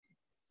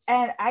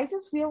And I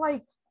just feel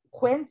like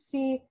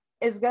Quincy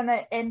is gonna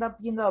end up,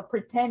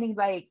 pretending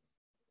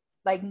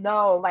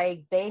no,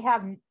 like they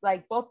have,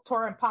 like both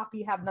Tor and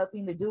Poppy have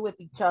nothing to do with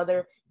each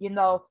other.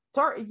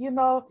 Tor,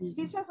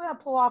 he's just gonna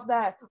pull off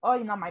that,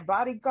 my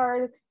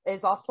bodyguard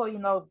is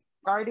also,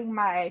 guarding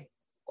my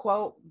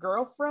quote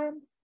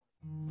girlfriend.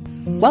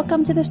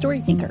 Welcome to The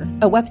Story Thinker,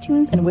 a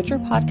Webtoons and Witcher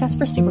podcast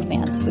for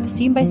superfans with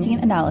scene-by-scene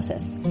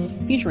analysis.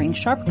 Featuring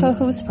sharp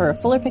co-hosts for a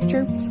fuller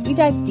picture, we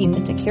dive deep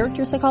into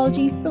character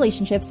psychology,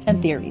 relationships,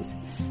 and theories.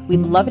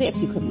 We'd love it if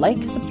you could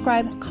like,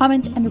 subscribe,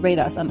 comment, and rate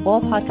us on all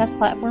podcast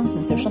platforms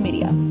and social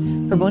media.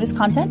 For bonus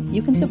content,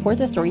 you can support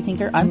The Story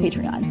Thinker on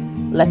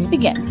Patreon. Let's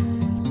begin.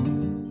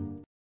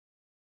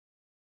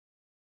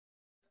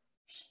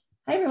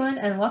 Hi, everyone,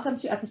 and welcome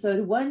to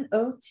episode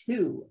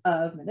 102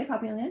 of Midnight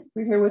Copyland.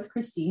 We're here with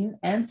Krystine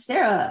and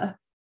Sarah.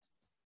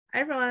 Hi,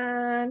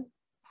 everyone.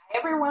 Hi,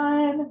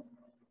 everyone.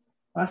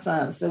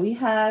 Awesome. So we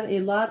have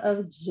a lot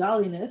of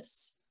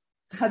jolliness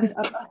coming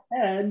up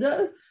ahead,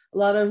 a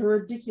lot of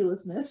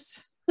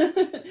ridiculousness.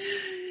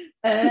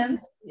 And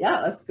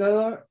yeah, let's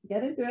go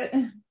get into it.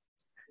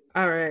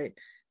 All right.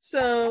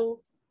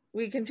 So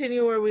we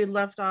continue where we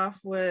left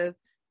off with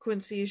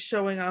Quincy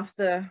showing off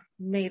the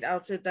maid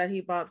outfit that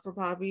he bought for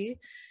Poppy.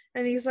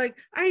 And he's like,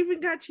 I even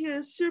got you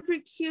a super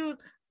cute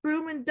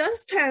broom and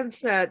dustpan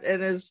set.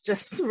 And it's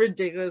just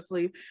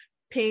ridiculously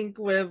pink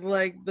with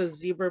like the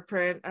zebra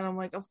print. And I'm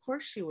like, of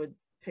course she would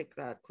pick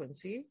that,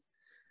 Quincy.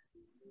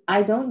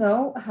 I don't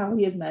know how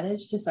he has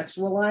managed to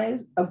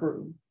sexualize a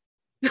broom.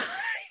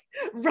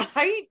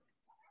 Right?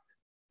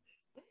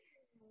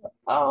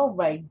 Oh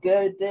my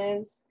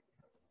goodness.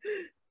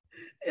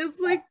 It's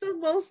like the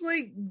most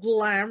like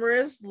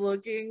glamorous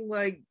looking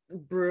like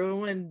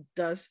broom and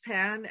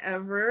dustpan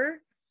ever.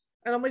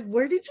 And I'm like,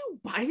 where did you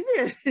buy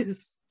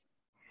this?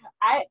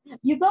 I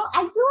feel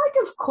like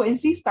if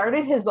Quincy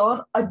started his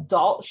own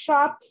adult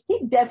shop,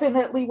 he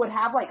definitely would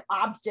have like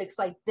objects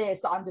like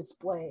this on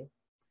display.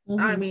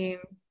 Mm-hmm. I mean,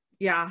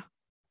 yeah.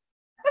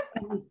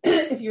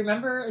 If you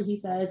remember, he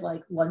said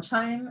like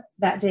lunchtime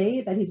that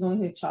day that he's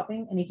going to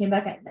shopping and he came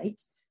back at night.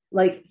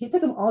 Like, he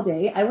took him all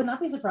day. I would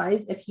not be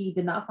surprised if he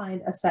did not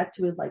find a set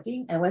to his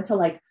liking and went to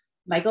like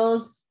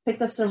Michael's,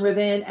 picked up some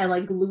ribbon and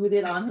like glued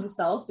it on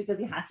himself because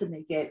he had to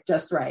make it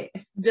just right.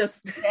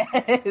 Just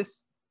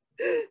yes.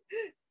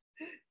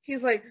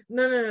 He's like,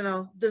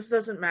 no. This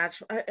doesn't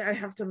match. I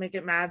have to make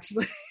it match.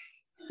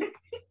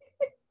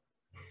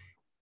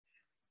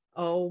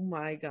 Oh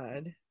my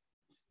God.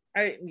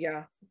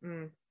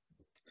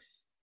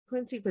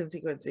 Quincy.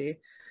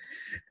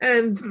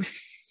 And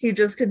he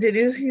just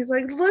continues. He's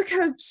like, look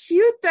how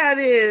cute that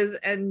is.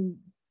 And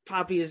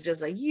Poppy is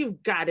just like,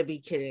 you've got to be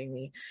kidding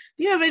me.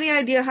 Do you have any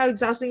idea how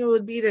exhausting it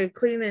would be to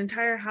clean an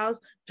entire house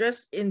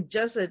dressed in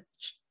just a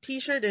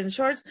t-shirt and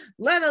shorts,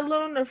 let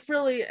alone a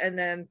frilly? And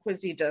then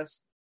Quincy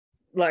just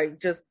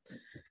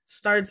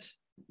starts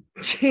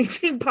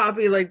changing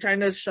Poppy, like trying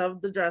to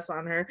shove the dress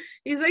on her.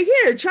 He's like,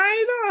 here,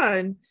 try it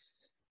on.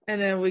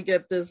 And then we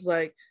get this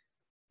like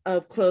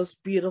up close,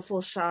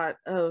 beautiful shot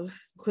of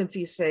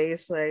Quincy's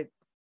face, like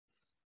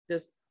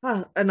just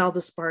and all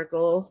the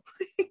sparkle.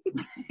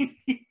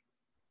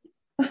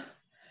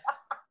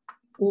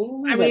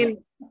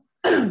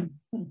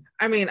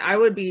 I mean, I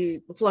would be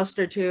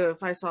flustered too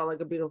if I saw like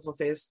a beautiful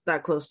face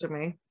that close to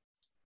me.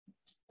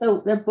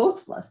 So they're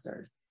both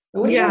flustered.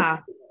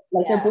 Yeah.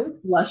 They're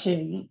both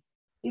blushing.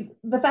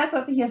 The fact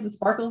that he has the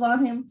sparkles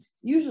on him,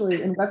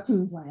 usually in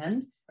Webtoons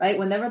land, right?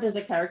 Whenever there's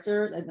a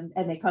character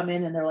and they come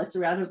in and they're like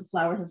surrounded with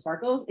flowers and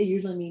sparkles, it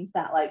usually means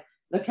that like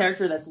the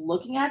character that's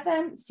looking at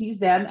them sees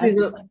them as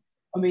this like,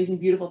 amazing,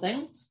 beautiful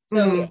thing.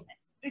 So,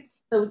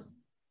 so,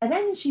 and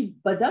then she's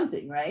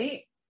badumping,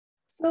 right?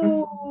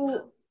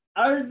 So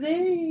are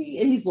they?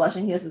 And he's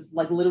blushing. He has this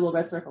like literal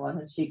red circle on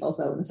his cheek,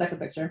 also in the second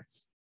picture.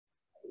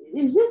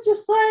 Is it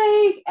just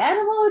like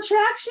animal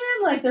attraction?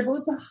 Like they're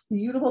both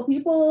beautiful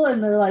people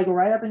and they're like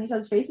right up in each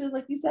other's faces,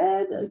 like you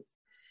said.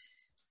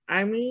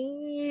 I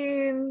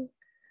mean,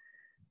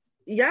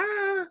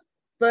 yeah,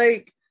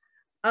 like,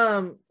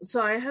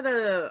 so I had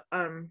it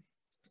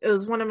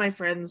was one of my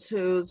friends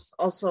who's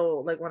also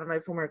like one of my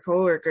former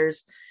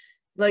coworkers.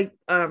 Like,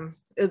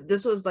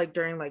 this was like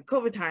during like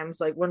COVID times,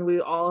 like when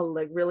we all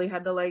like really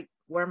had to like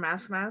wear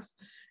masks.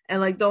 And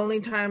like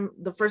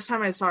the first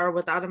time I saw her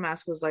without a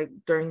mask was like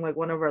during like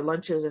one of our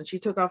lunches, and she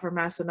took off her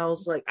mask and I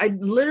was like, I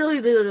literally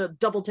did a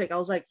double take. I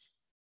was like,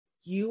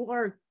 you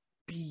are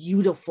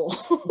beautiful.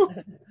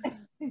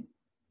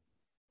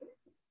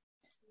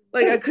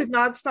 Like I could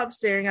not stop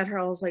staring at her.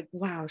 I was like,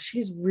 wow,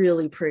 she's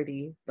really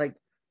pretty. Like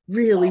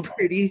really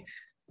pretty.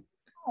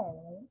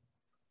 Oh.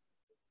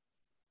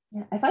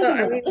 Yeah, I find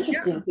it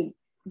interesting. Yeah.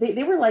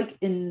 They were like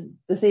in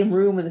the same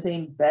room in the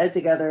same bed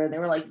together, and they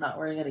were like not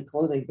wearing any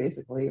clothing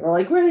basically, or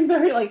like wearing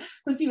very like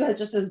Quincy had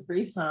just his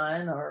briefs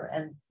on,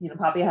 and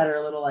Poppy had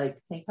her little like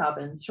tank top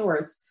and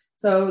shorts.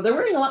 So they're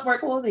wearing a lot more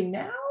clothing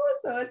now.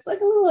 So it's like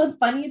a little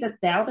funny that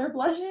now they're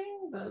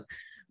blushing.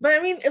 But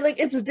I mean, like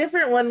it's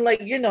different when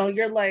like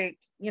you're like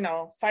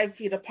 5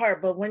 feet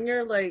apart, but when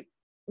you're like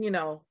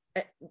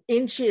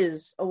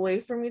inches away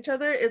from each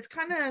other, it's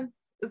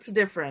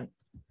different.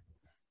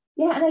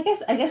 Yeah, and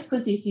I guess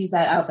Quincy sees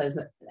that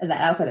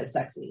outfit as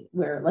sexy,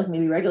 where like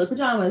maybe regular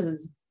pajamas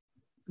is,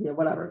 you know,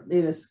 whatever,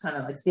 they're just kind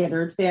of like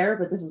standard fare,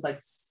 but this is like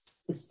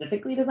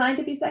specifically designed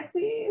to be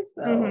sexy.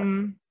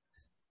 So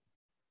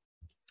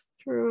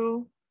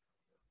True.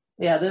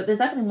 Yeah, there's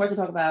definitely more to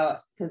talk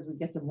about because we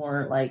get some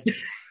more like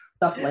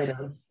stuff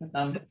later with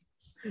them.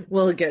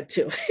 We'll get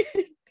to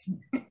it.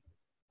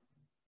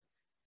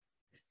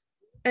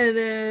 And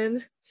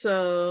then,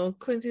 so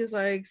Quincy's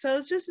like, so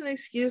it's just an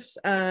excuse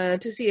to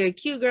see a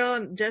cute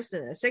girl dressed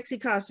in a sexy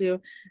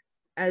costume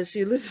as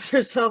she loses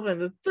herself in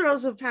the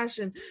throes of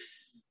passionate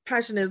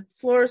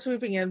floor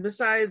sweeping in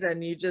besides,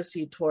 and you just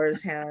see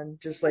Tor's hand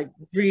just like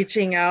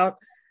reaching out.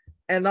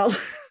 And all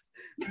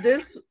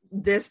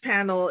this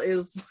panel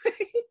is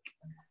like,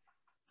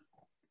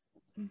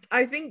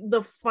 I think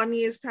the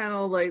funniest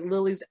panel like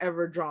Lily's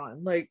ever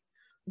drawn. Like,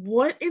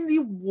 what in the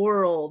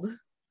world?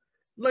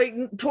 Like,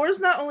 Tor's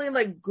not only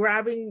like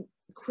grabbing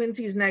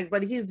Quincy's neck,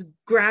 but he's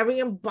grabbing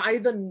him by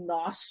the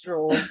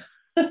nostrils.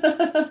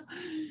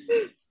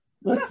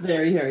 Looks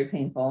very, very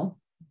painful.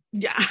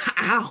 Yeah,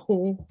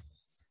 ow.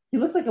 He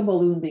looks like a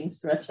balloon being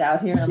stretched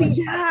out here. Like,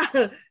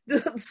 yeah,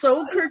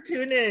 so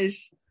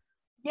cartoonish.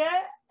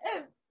 Yeah,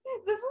 and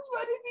this is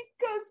funny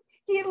because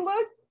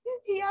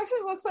he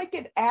actually looks like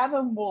an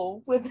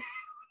animal with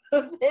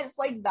his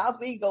like mouth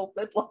being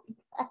open like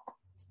that.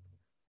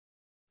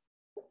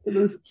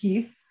 Those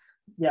teeth.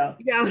 Yeah.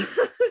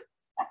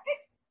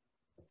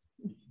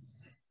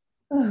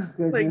 Oh,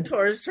 like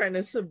Tor's trying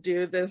to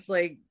subdue this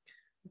like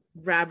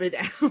rabid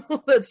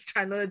animal that's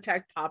trying to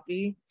attack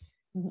Poppy.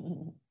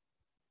 Well,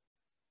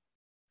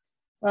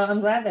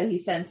 I'm glad that he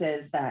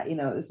senses that, you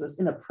know, this was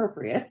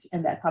inappropriate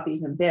and that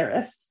Poppy's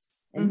embarrassed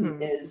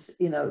and he is,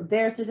 you know,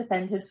 there to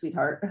defend his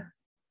sweetheart.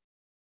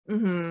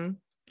 And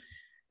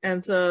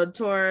so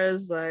Tor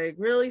is like,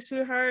 really,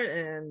 sweetheart?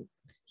 And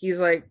he's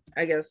like,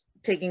 I guess,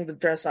 taking the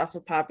dress off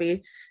of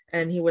Poppy,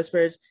 and he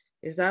whispers,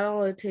 is that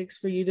all it takes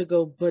for you to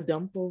go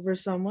ba-dump over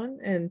someone?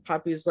 And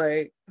Poppy's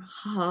like,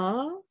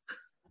 huh?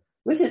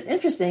 Which is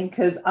interesting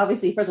because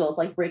obviously, first of all, it's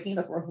like breaking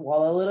the fourth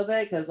wall a little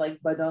bit because like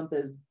ba-dump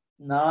is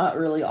not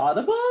really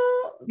audible.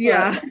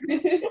 Yeah.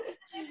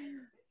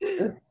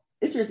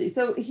 Interesting.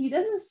 So he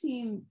doesn't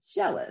seem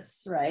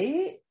jealous,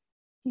 right?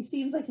 He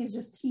seems like he's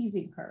just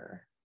teasing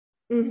her.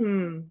 What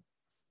do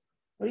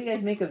you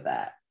guys make of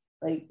that?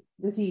 Like,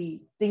 does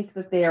he think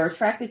that they are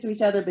attracted to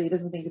each other, but he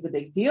doesn't think it's a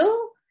big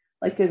deal?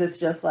 Like, because it's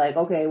just like,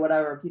 okay,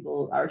 whatever,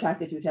 people are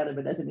attracted to each other,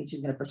 but doesn't mean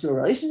she's going to pursue a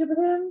relationship with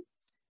him.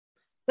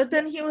 But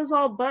then he was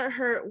all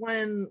butthurt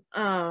when,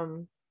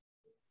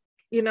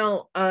 you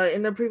know,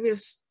 in the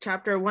previous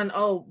chapter, when,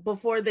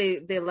 before they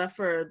left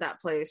for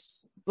that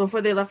place,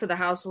 before they left for the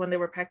house, when they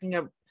were packing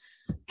up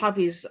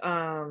Poppy's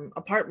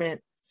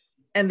apartment,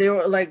 and they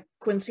were like,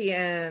 Quincy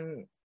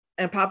and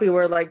Poppy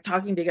were like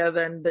talking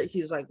together, and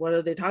he's like, what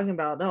are they talking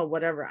about? No,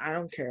 whatever, I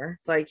don't care.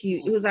 Like he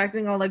was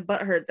acting all like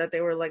butthurt that they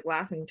were like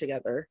laughing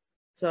together.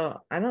 So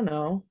I don't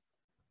know.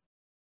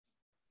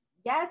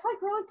 Yeah, it's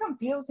like really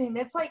confusing.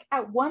 It's like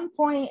at one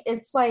point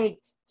it's like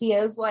he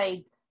is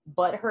like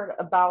butthurt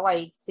about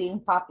like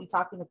seeing Poppy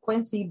talking to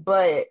Quincy,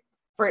 but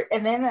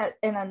and then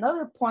in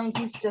another point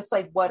he's just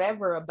like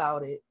whatever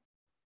about it.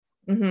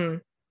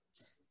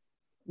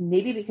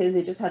 Maybe because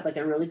they just had like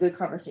a really good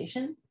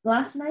conversation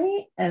last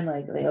night, and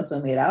like they also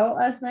made out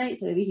last night,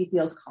 so maybe he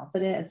feels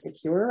confident and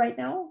secure right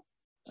now,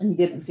 and he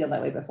didn't feel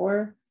that way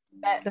before.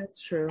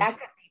 That's true. That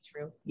could be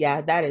true. Yeah,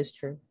 that is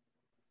true.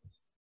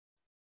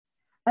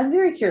 I'm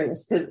very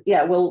curious because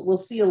we'll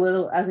see a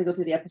little as we go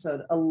through the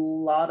episode, a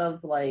lot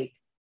of like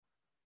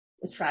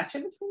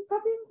attraction between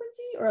Poppy and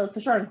Quincy, or for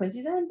sure on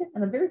Quincy's end,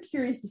 and I'm very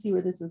curious to see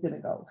where this is going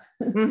to go.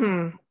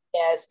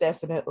 Yes,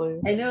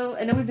 definitely. I know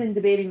we've been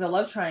debating the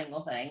love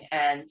triangle thing,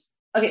 and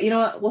okay, you know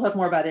what? We'll talk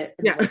more about it.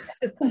 Yeah.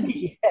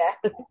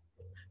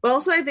 But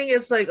also, I think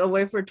it's like a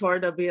way for Tor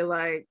to be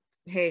like,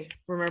 hey,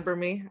 remember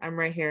me? I'm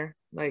right here.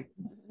 Like,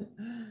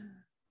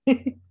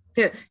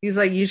 he's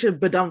like, you should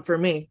badump for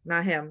me,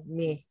 not him,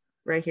 me,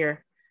 right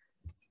here.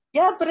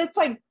 Yeah, but it's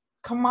like,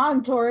 come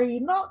on, Tori,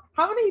 you know,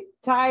 how many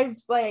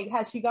times like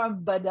has she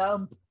gone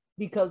badump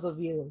because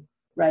of you?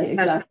 Right,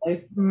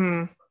 exactly.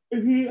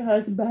 He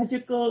has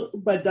magical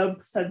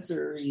badump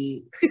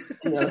sensory,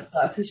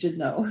 stuff. He should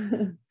know.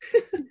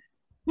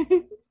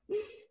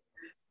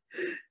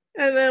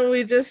 And then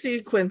we just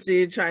see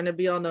Quincy trying to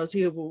be all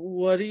nosy.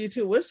 What are you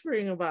two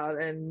whispering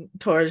about? And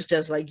Tor's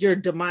just like, your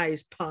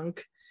demise,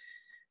 punk.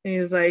 And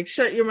he's like,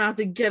 shut your mouth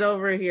and get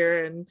over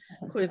here. And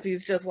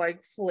Quincy's just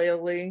like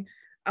flailing.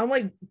 I'm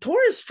like,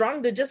 Tor is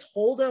strong to just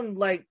hold him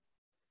like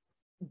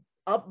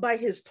up by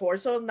his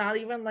torso, not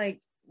even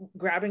like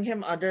grabbing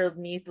him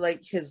underneath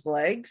like his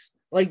legs,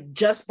 like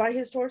just by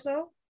his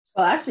torso.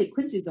 Well, actually,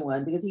 Quincy's the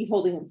one because he's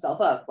holding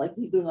himself up, like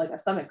he's doing like a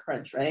stomach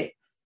crunch, right?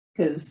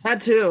 Because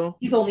that too,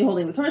 he's only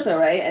holding the torso,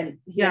 right? And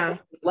he has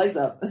his legs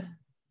up.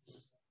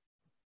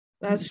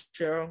 That's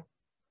true.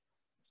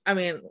 I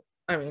mean,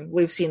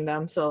 we've seen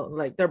them, so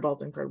like they're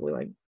both incredibly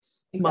like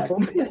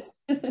muscled.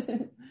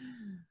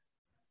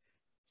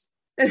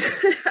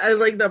 I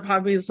like that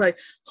Poppy's like,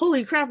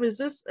 holy crap, is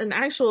this an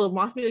actual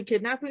mafia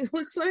kidnapping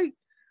looks like?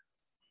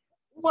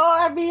 Well,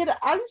 I mean,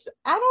 I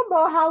don't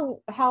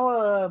know how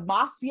a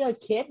mafia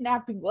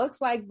kidnapping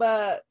looks like,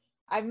 but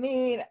I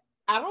mean,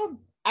 I don't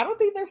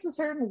think there's a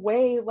certain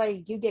way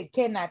like you get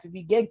kidnapped. If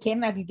you get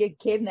kidnapped, you get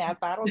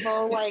kidnapped. I don't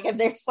know, like if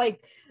there's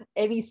like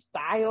any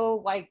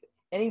style, like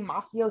any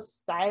mafia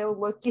style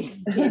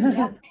looking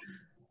kidnapping.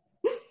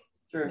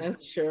 Sure.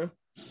 That's true.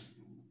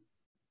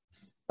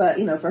 But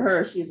for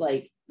her, she's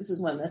like, this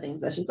is one of the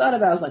things that she's thought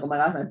about. I was like, oh my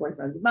gosh, my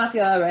boyfriend's in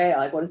mafia, right?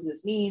 Like, what does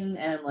this mean?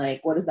 And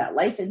like, what does that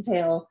life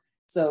entail?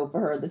 So for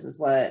her, this is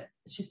what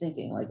she's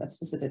thinking, like that's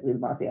specifically the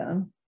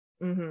mafia.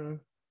 Mm-hmm.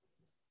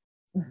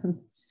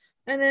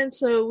 And then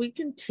so we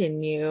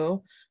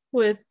continue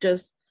with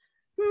just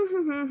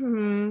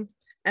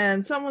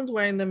and someone's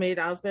wearing the maid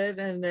outfit,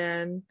 and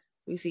then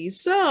we see,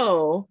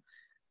 so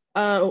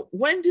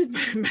when did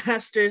my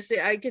master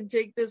say I can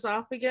take this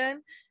off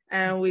again?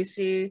 And we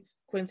see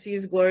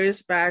Quincy's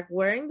glorious back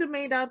wearing the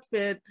maid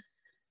outfit,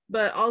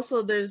 but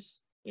also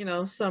there's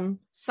some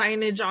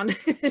signage on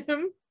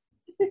him.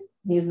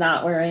 He's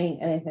not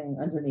wearing anything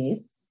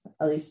underneath,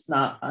 at least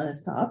not on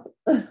his top.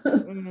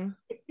 Mm-hmm.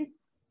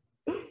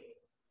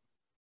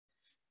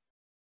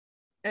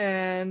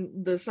 And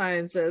the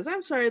sign says,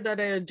 I'm sorry that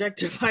I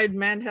objectified,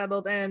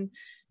 manhandled, and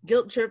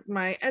guilt-tripped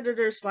my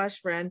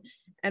editor/friend,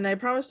 and I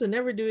promise to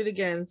never do it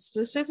again,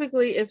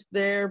 specifically if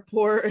they're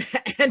poor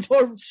and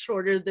or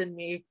shorter than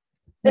me.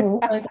 Oh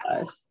my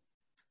gosh.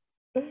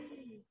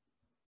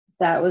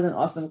 That was an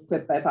awesome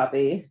quip by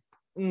Poppy.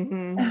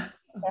 Mm-hmm.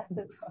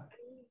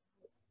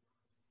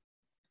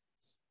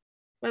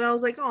 But I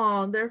was like,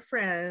 oh, they're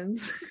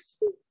friends.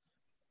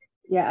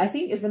 Yeah, I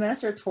think, is the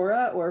master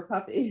Tora or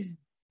Poppy?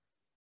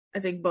 I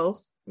think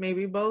both,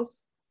 maybe both.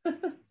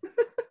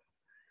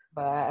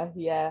 But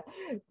yeah,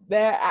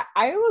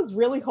 I was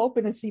really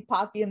hoping to see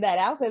Poppy in that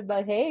outfit,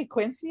 but hey,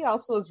 Quincy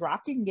also is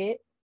rocking it.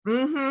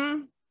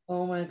 Mm-hmm.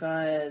 Oh my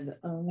god!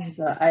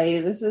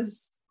 This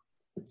is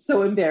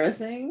so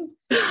embarrassing.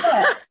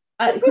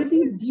 But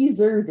Quincy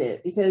deserved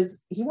it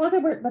because he wanted to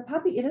wear, but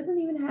Poppy, it doesn't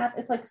even have.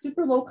 It's like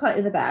super low cut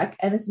in the back,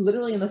 and it's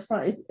literally in the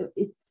front.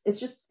 It's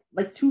just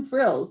like 2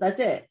 frills. That's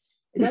it.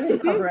 It doesn't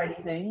cover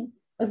anything.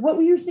 Like, what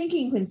were you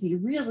thinking, Quincy?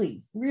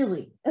 Really,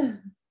 really. But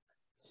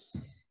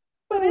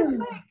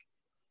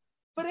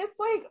it's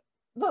like,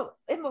 look,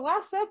 in the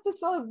last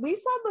episode, we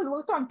saw the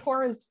look on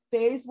Tora's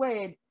face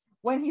when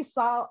he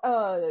saw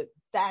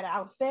that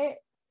outfit.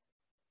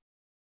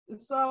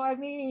 So I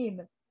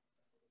mean,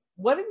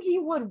 wouldn't he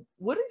want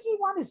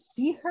to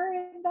see her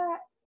in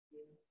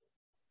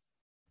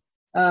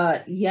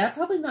that? Yeah,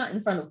 probably not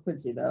in front of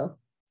Quincy though.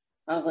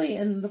 Probably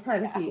in the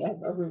privacy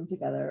of a room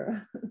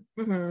together.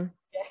 Mm-hmm.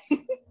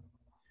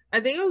 I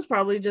think it was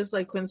probably just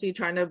like Quincy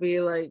trying to be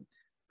like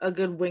a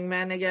good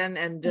wingman again,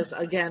 and just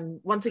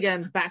once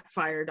again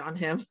backfired on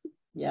him.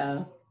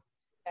 Yeah.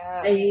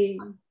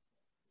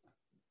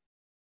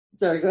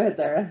 Sorry, go ahead,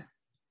 Sarah.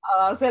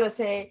 I was gonna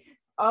say,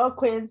 oh,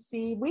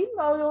 Quincy, we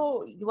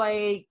know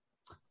like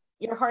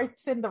your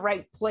heart's in the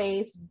right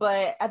place,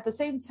 but at the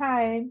same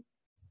time,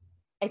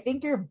 I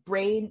think your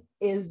brain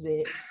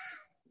isn't.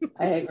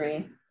 I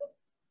agree.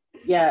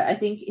 Yeah, I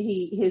think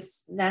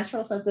his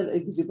natural sense of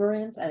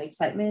exuberance and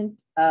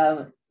excitement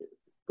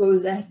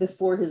goes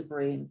before his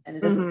brain, and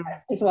it doesn't it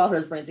takes a while for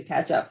his brain to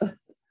catch up.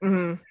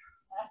 Mm-hmm.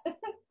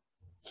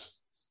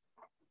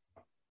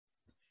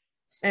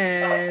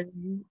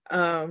 And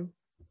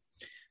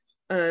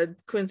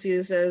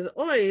Quincy says,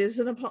 "Oi,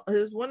 is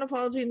one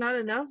apology not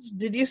enough?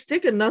 Did you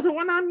stick another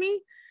one on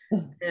me?"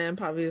 And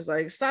Poppy's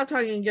like, "Stop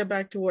talking and get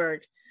back to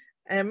work,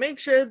 and make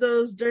sure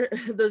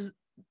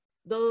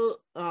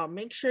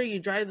make sure you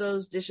dry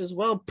those dishes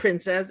well,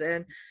 princess,"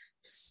 and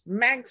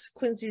smacks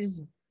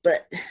Quincy's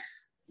butt.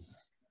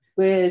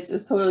 Which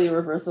is totally a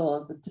reversal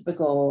of the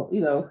typical,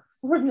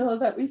 formula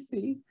that we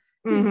see.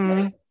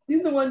 Mm-hmm.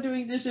 He's the one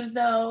doing dishes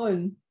now,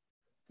 and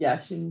yeah,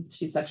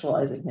 she's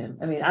sexualizing him.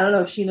 I mean, I don't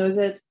know if she knows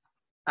it.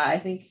 I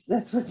think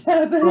that's what's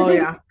happening. Oh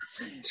yeah,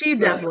 she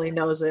definitely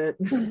knows it.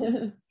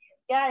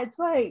 Yeah, it's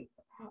like,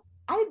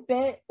 I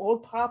bet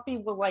old Poppy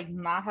would like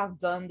not have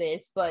done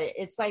this, but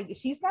it's like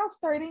she's now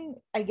starting,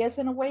 I guess,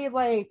 in a way,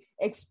 like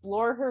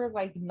explore her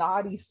like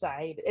naughty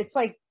side. It's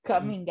like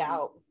coming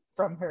out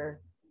from her.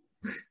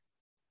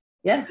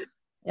 Yeah.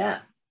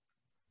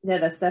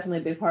 That's definitely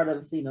a big part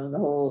of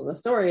the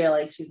story.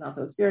 Like, she's not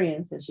so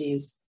experienced, and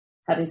she's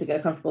having to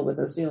get comfortable with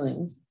those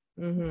feelings.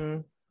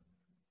 Mm-hmm.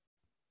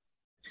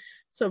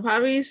 So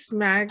Poppy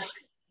smacks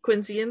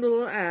Quincy in the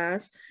little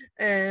ass,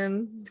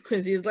 and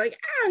Quincy's like,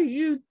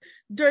 you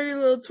dirty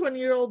little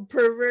 20-year-old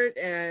pervert,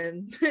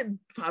 and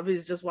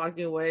Poppy's just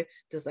walking away,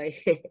 just like,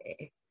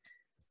 hey.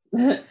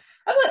 I'm like,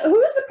 who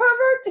is the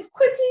pervert?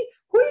 Quincy,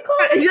 who are you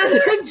calling? You're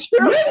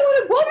the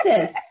one who bought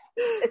this.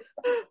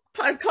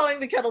 I'm calling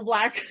the kettle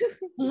black.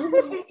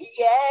 Mm-hmm.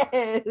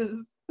 Yes.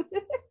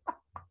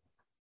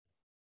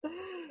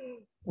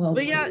 Well,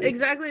 but yeah,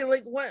 exactly.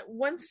 Like,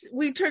 once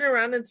we turn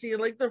around and see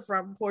like the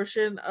front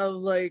portion of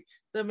like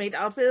the maid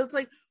outfit, it's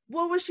like,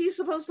 what was she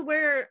supposed to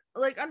wear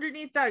like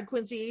underneath that,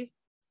 Quincy?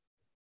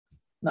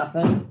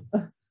 Nothing.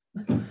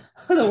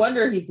 No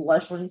wonder he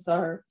blushed when he saw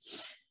her.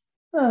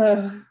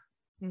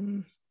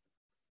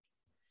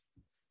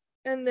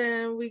 And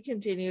then we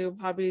continue.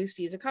 Poppy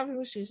sees a coffee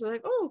machine. She's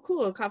like, oh,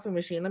 cool, a coffee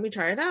machine. Let me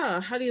try it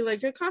out. How do you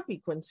like your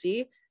coffee,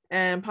 Quincy?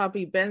 And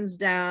Poppy bends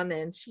down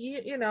and she,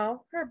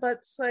 her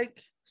butt's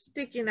like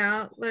sticking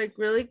out, like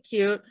really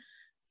cute.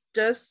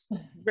 Just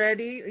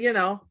ready,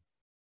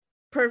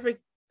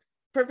 perfect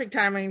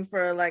timing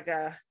for like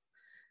a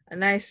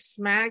nice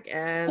smack.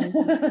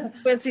 And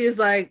Quincy is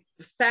like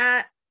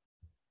fat.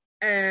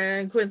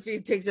 And Quincy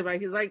takes it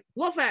back. He's like,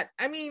 low fat.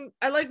 I mean,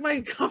 I like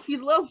my coffee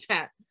low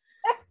fat.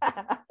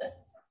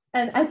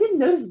 And I didn't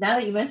notice now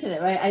that you mentioned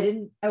it, right?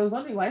 I was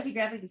wondering, why is he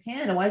grabbing his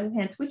hand and why is his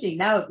hand twitching?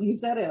 Now you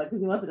said it,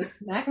 because he wanted to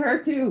smack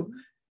her too.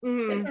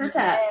 Her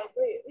tap.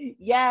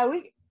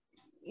 You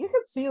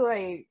could see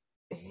like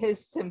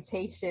his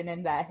temptation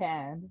in that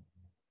hand.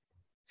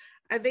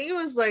 I think it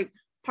was like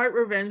part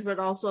revenge, but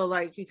also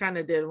like he kind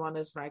of did want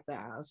to smack the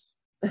ass.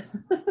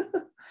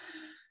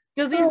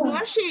 Because he's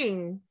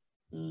blushing.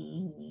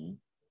 Mm-hmm.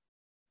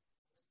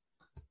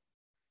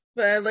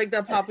 But like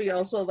that Poppy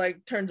also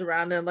like turns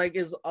around and like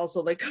is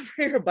also like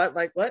covering her butt,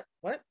 like what?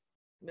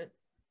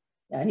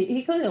 Yeah,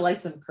 he clearly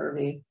likes them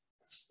curvy.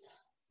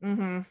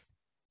 Mm-hmm.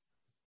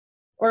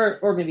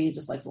 Or maybe he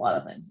just likes a lot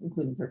of things,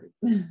 including curvy.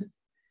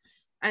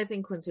 I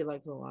think Quincy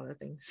likes a lot of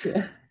things.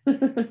 Yeah.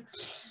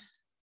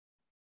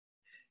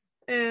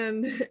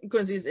 And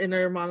Quincy's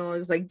inner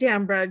monologue is like,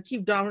 damn, Brad,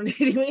 keep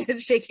dominating me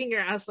and shaking your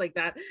ass like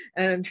that,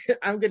 and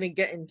I'm gonna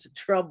get into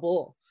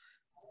trouble.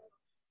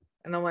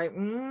 And I'm like,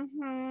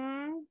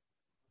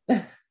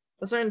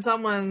 a certain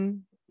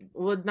someone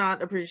would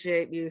not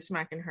appreciate you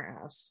smacking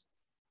her ass.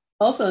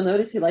 Also,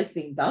 notice he likes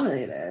being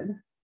dominated.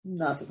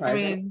 Not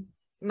surprising.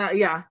 I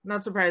mean,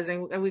 not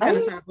surprising. We kind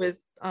of sat with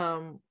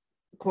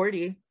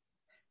Cordy.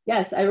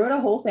 Yes, I wrote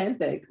a whole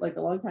fanfic like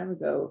a long time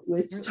ago,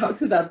 which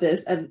talks about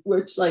this and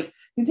which like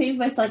contains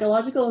my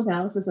psychological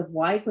analysis of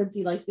why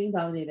Quincy likes being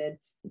dominated.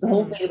 It's a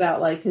whole thing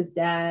about like his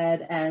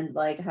dad and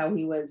like how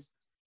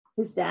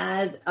his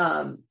dad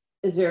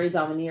is very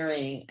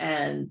domineering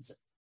and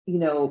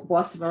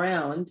bossed him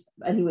around,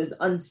 and he was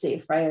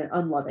unsafe, right, and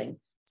unloving.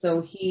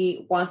 So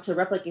he wants to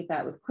replicate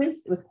that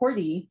with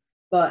Cordy,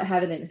 but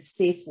have it in a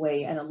safe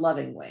way and a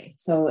loving way.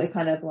 So it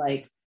kind of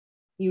like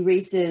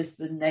erases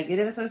the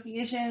negative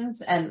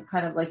associations and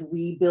kind of like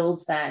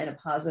rebuilds that in a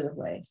positive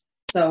way.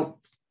 So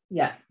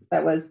yeah,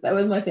 that was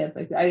my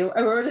fanfic. I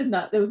wrote it,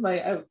 not, it was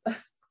I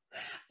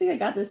think I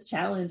got this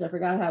challenge. I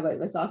forgot how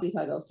my saucy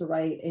titles to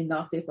write a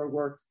not safe for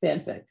work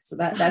fanfic. So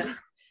that's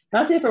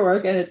not safe for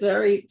work, and it's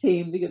very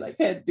tame because I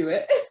can't do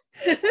it.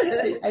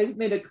 I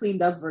made a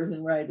cleaned up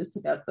version where I just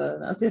took out the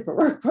not safe for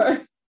work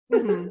part.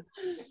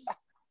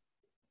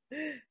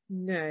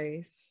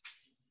 Nice.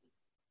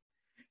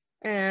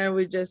 And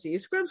we just see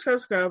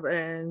scrub,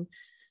 and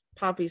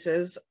Poppy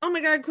says, oh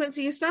my god,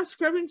 Quincy, stop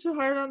scrubbing so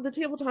hard on the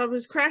tabletop,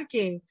 it's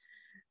cracking.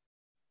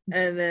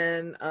 And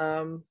then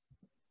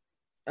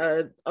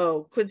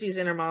Quincy's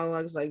inner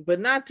monologue is like, but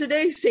not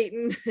today,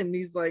 Satan. And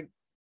he's like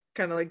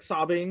kind of like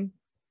sobbing,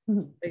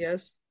 I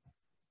guess.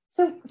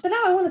 So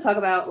now I want to talk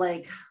about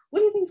like, what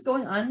do you think is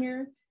going on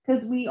here?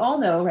 Because we all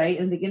know, right,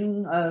 in the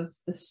beginning of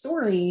the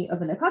story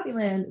of In a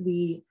Poppyland,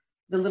 the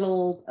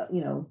little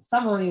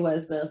summary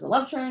was there's a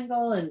love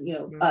triangle, and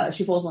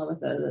she falls in love with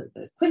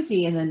the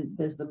Quincy, and then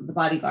there's the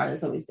bodyguard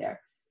that's always there.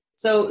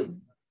 So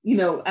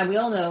and we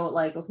all know,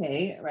 like,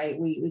 okay, right,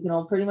 we can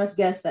all pretty much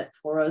guess that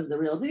Tora is the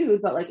real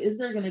dude, but like, is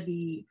there going to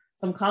be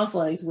some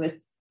conflict with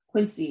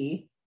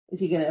Quincy? Is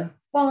he going to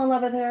fall in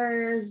love with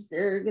her? Is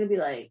there going to be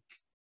like,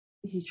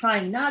 is he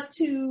trying not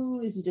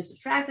to? Is he just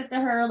attracted to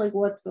her? Like,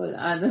 what's going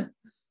on?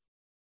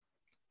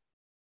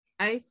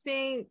 I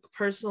think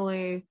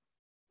personally,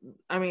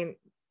 I mean,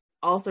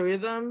 all three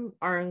of them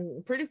are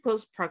in pretty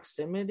close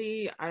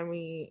proximity. I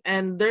mean,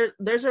 and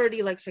there's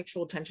already like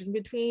sexual tension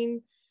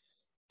between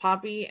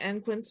Poppy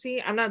and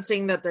Quincy. I'm not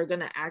saying that they're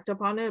going to act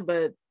upon it,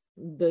 but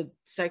the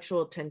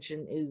sexual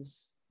tension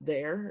is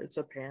there. It's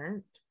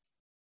apparent.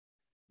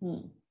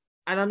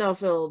 I don't know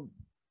if it'll...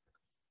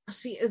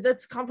 See,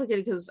 that's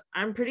complicated because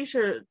I'm pretty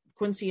sure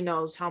Quincy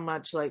knows how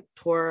much like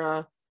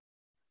Tora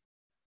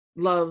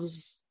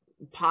loves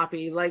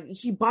Poppy. Like,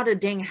 he bought a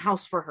dang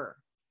house for her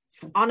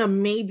on a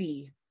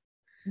maybe.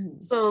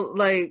 So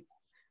like,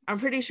 I'm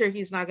pretty sure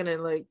he's not gonna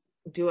like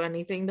do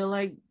anything to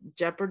like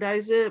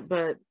jeopardize it,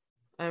 but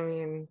I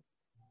mean,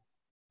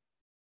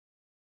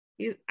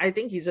 I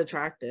think he's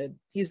attracted.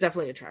 He's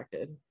definitely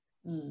attracted.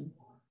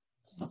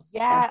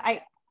 Yeah,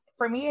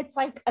 for me it's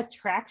like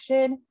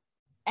attraction,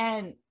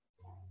 and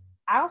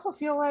I also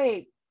feel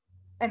like,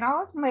 and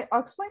I'll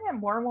explain it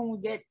more when we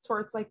get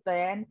towards like the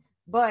end,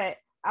 but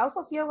I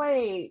also feel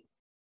like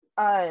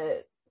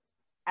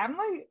I'm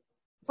like,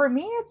 for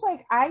me it's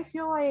like, I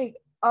feel like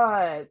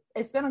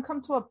it's gonna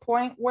come to a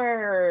point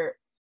where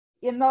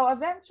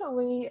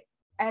eventually,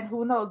 and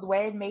who knows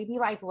when, maybe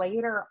like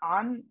later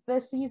on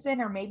this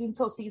season, or maybe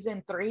until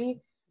season 3,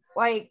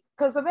 like,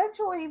 because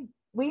eventually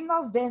we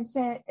know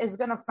Vincent is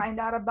gonna find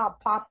out about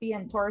Poppy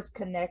and Tora's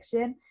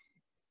connection,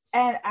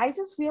 and I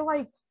just feel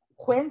like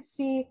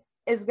Quincy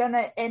is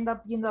gonna end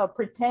up,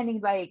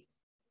 pretending like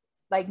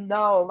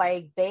no,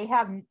 like they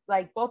have,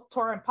 like both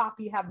Tor and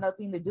Poppy have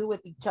nothing to do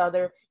with each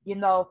other.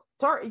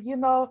 Tor,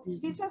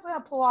 he's just gonna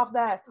pull off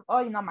that,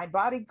 oh, my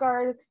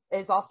bodyguard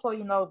is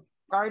also,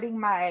 guarding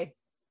my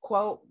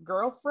quote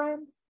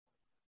girlfriend.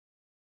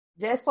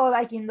 Just so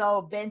like,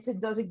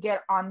 Vincent doesn't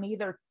get on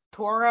neither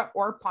Tora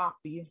or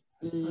Poppy.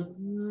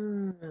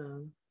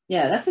 Mm-hmm.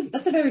 Yeah,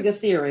 that's a very good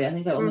theory. I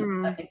think that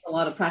makes a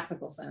lot of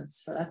practical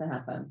sense for that to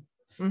happen.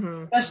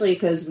 Mm-hmm. Especially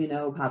because we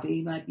know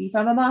Poppy might be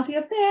from a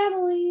mafia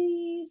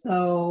family,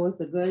 so it's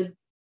a good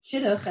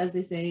shidduch, as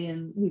they say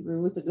in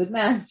Hebrew. It's a good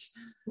match.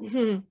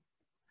 Mm-hmm.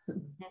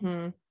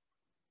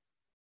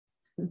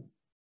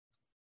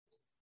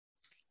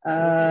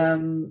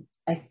 Mm-hmm.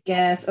 I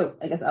guess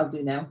I'll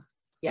do now.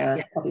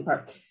 Yeah. Coffee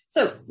part.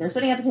 So they're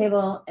sitting at the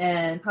table,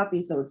 and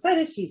Poppy's so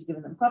excited. She's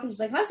giving them coffee. She's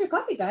like, "How's your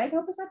coffee, guys? I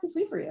hope it's not too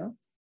sweet for you."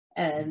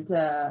 And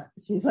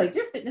she's like,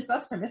 "Your fitness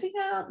buffs are missing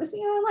out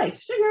on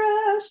life. Sugar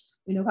rush."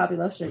 We know Poppy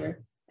loves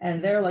sugar,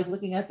 and they're like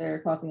looking at their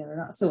coffee, and they're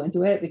not so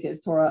into it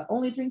because Tora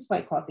only drinks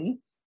white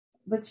coffee.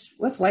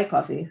 What's white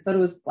coffee? I thought it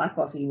was black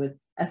coffee.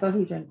 I thought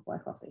he drank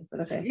black coffee,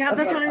 but okay. Yeah,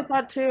 that's what I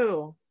thought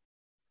too.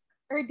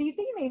 Or do you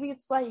think maybe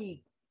it's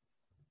like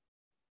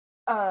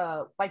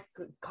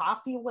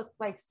coffee with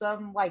like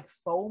some like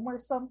foam or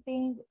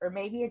something, or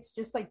maybe it's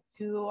just like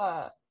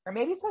or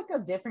maybe it's like a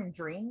different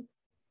drink?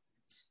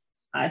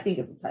 I think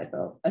it's a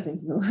typo. I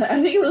think it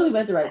really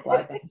meant to write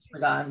black. I just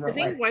forgot. I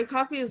think white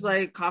coffee is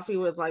like coffee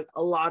with like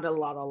a lot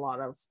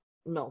of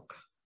milk.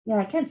 Yeah,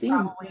 I can't see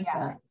him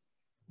that.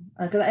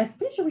 Because I'm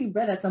pretty sure we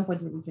read at some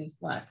point he drinks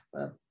black.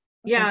 But okay.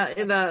 Yeah,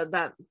 in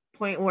that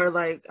point where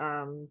like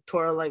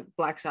Tora like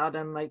blacks out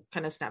and like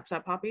kind of snaps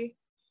at Poppy.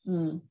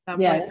 Yeah,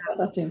 I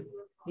thought too.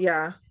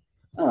 Yeah.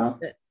 Oh.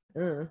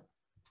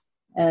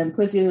 And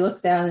Quincy looks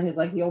down and he's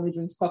like, he only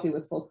drinks coffee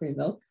with full cream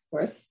milk, of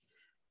course.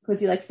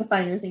 Quincy likes the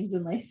finer things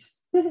in life.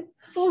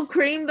 Full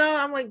cream though,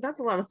 I'm like,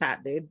 that's a lot of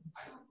fat, dude.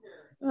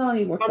 Oh,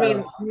 he works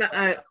out.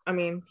 I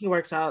mean, he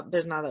works out.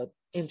 There's not an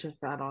inch of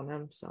fat on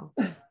him, so.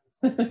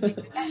 Do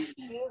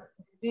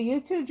you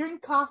two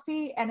drink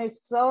coffee? And if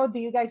so, do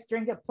you guys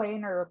drink it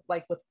plain or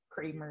like with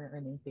cream or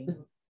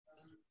anything?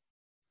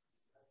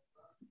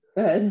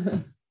 Go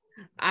ahead.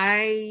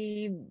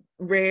 I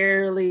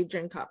rarely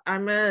drink coffee.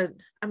 I'm a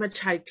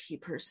chai tea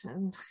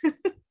person.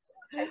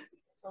 It's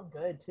so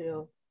good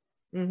too.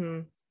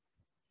 Mm-hmm.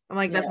 I'm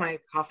like, that's my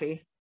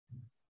coffee.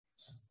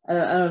 I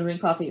don't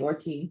drink coffee or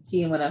tea.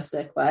 Tea when I'm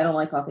sick, but I don't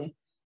like coffee.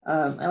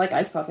 I like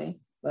iced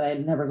coffee, but I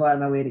never go out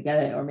of my way to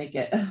get it or make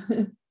it.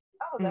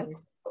 Oh, that's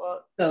cool.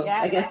 So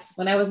I guess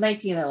when I was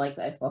 19, I liked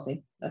iced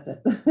coffee. That's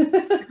it.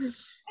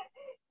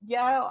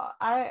 Yeah,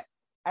 I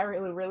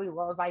really, really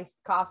love iced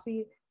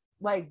coffee.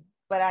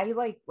 But I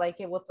like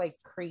it with like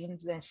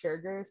creams and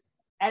sugars.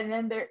 And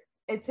then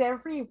it's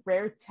every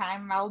rare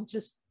time I'll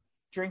just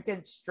drink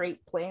it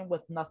straight plain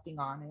with nothing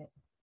on it.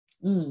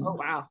 Oh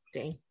wow,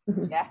 dang.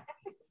 Yeah.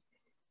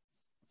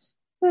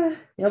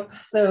 Yep.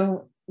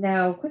 So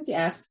now Quincy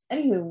asks,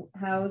 anywho,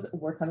 how's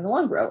work coming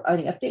along, bro?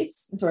 Any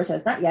updates? And Tora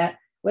says, not yet.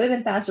 Would have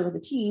been faster with the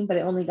team, but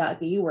I only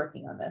got you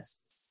working on this.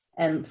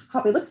 And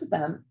Poppy looks at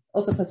them,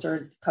 also puts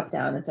her cup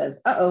down and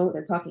says,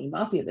 they're talking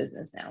mafia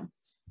business now.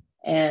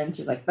 And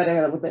she's like, but I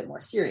got a little bit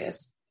more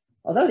serious.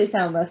 Although they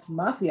sound less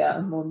mafia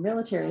and more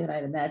military than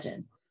I'd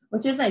imagine,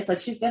 which is nice. Like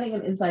she's getting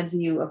an inside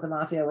view of the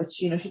mafia, which,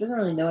 she doesn't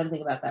really know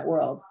anything about that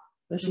world.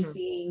 But she's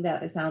seeing that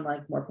they sound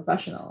like more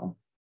professional.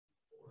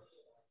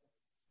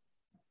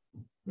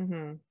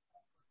 Mm-hmm.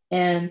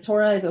 And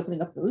Tora is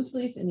opening up the loose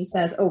leaf and he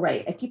says, oh,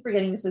 right, I keep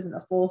forgetting this isn't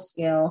a full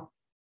scale.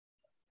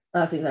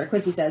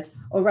 Quincy says,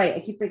 oh, right,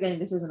 I keep forgetting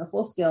this isn't a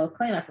full scale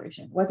clan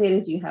operation. What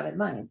data do you have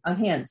on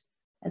hand?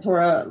 And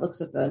Tora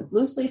looks at the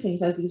loose leaf and he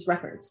says these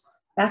records,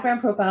 background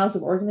profiles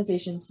of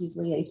organizations he's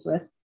liaised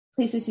with,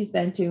 places he's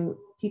been to,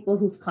 people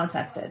he's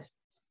contacted.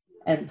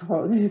 And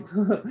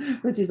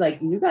Quincy's like,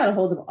 you got a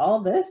hold of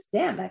all this?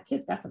 Damn, that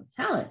kid's got some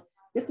talent.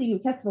 Good thing you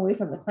kept him away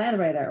from the clan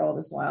radar all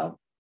this while.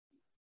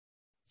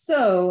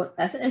 So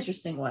that's an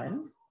interesting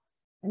one.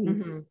 And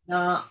he's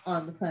not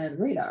on the clan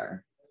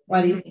radar.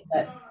 Why do you think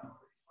that?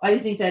 Why do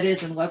you think that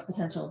is, and what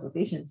potential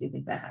implications do you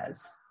think that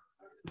has?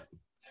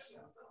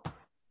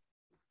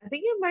 I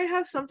think it might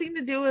have something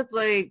to do with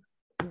like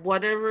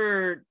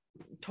whatever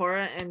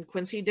Tora and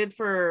Quincy did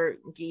for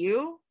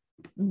Gyu.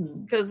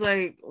 Because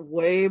like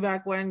way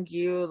back when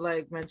Gyu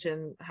like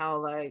mentioned how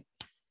like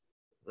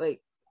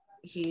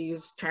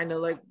he's trying to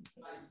like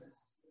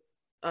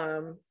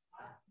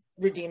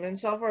redeem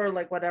himself or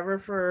like whatever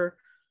for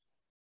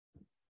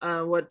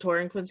what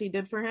Tora and Quincy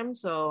did for him.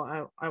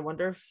 So I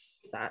wonder if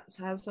that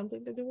has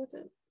something to do with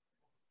it.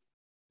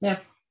 Yeah.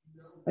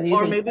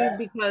 Or maybe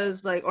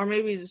because like, or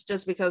maybe it's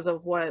just because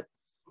of what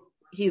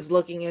he's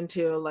looking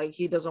into. Like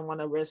he doesn't want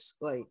to risk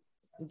like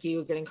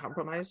Gyu getting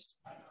compromised.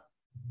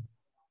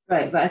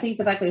 Right, but I think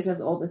the fact that he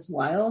says all this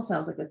while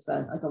sounds like it's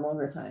been like a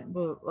longer time.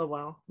 Oh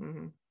wow,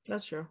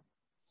 that's true.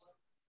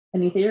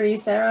 Any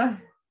theories,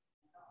 Sarah?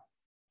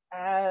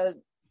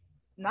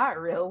 Not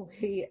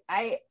really.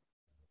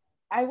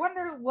 I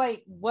wonder,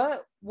 like,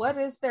 what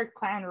is their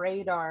clan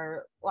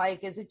radar?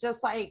 Like, is it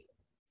just like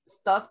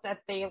stuff that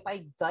they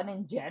like done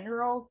in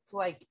general to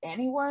like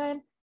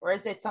anyone, or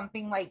is it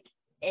something like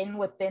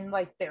within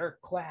like their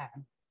clan?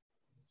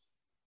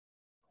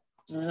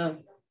 I don't know.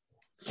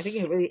 I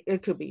think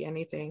it could be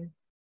anything.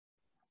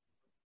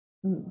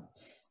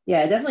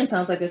 Yeah, it definitely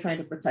sounds like they're trying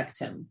to protect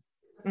him.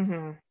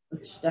 Mm-hmm.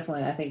 Which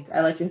definitely, I think,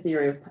 I like your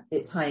theory of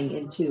it tying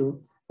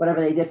into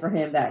whatever they did for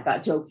him that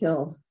got Joe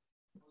killed.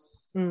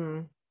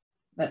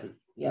 But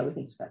yeah, we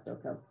think he got Joe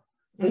killed.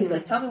 So he's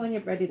like, tell me when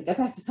you're ready to get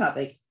back to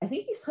topic. I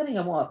think he's cutting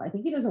him off. I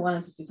think he doesn't want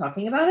him to keep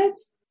talking about it.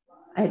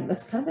 I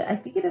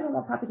think he doesn't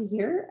want Papa to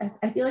hear.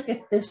 I feel like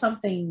if there's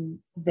something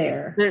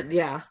there.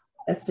 Yeah.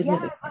 That's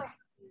significant. Yeah,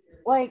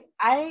 like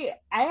I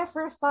at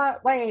first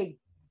thought like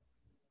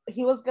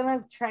he was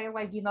gonna try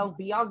like, you know,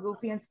 be all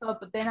goofy and stuff,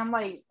 but then I'm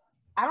like,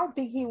 I don't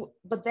think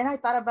but then I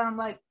thought about him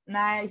like,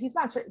 nah, he's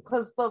not,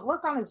 because the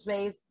look on his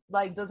face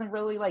like doesn't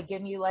really like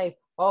give me like,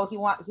 oh, he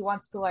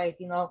wants to like,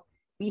 you know,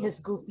 be his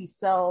goofy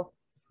self.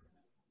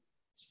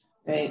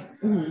 Right.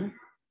 Mm-hmm.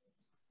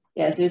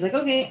 Yeah, so he's like,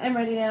 okay, I'm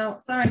ready now.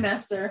 Sorry,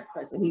 master.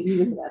 So he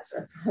was the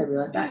master. I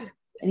realized that.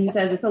 And he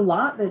says it's a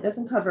lot, but it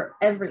doesn't cover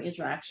every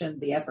interaction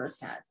the Evers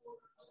had.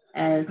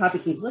 And Poppy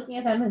keeps looking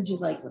at them, and she's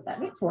like, would that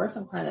make Tora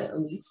some kind of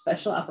elite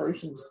special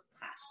operations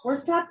task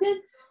force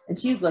captain? And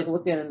she's like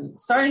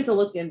starting to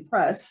look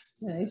impressed.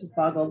 She's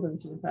boggled and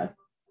she's impressed.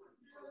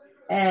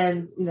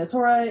 And, you know,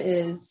 Tora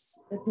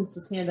puts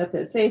his hand up to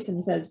his face, and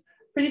he says,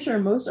 pretty sure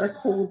most are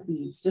cold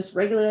leads, just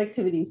regular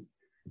activities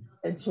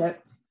and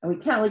shit. And we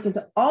can't look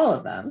into all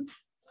of them.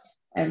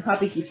 And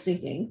Poppy keeps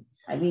thinking,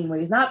 I mean, when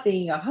he's not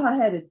being a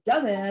hot-headed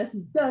dumbass,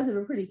 he does have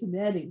a pretty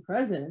commanding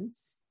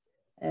presence.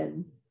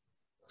 And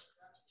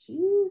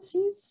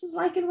she's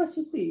liking what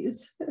she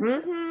sees.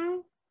 Mm-hmm.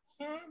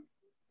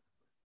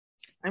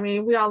 I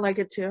mean, we all like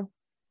it too.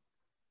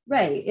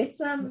 Right.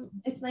 It's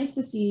nice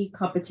to see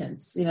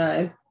competence, you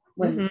know,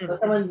 when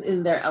someone's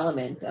in their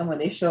element and when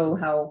they show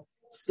how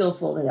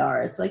skillful they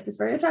are. It's like, it's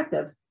very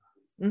attractive.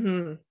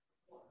 Mm-hmm.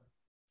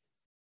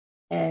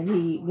 And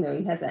he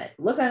has that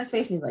look on his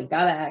face, and he's like,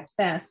 gotta act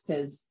fast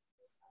because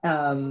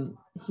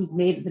he's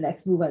made the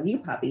next move on you,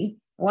 Poppy.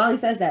 And while he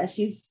says that,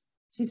 she's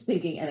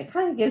thinking, and it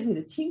kind of gives me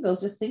the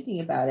tingles just thinking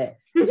about it.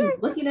 She's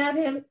looking at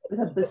him with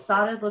a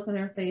besotted look on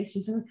her face.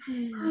 She's like,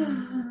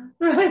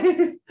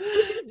 right.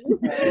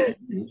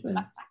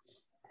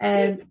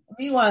 And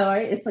meanwhile,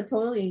 right, it's like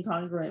totally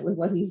incongruent with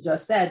what he's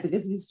just said,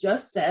 because he's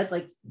just said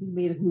like he's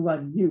made his move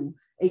on you,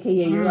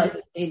 aka your life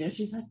is made, and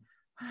she's like,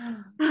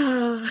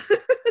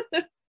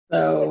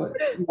 so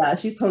yeah,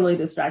 she's totally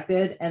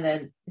distracted, and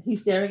then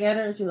he's staring at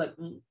her, and she's like,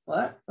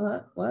 what?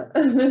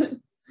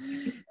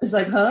 It's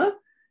like, huh?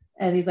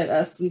 And he's like,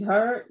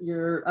 sweetheart,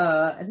 you're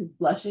and he's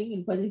blushing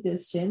and pointing to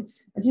his chin,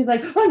 and she's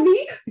like, on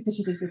me, because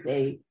she thinks it's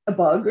a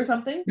bug or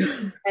something.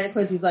 And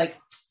Quincy's like,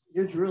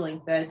 you're drooling,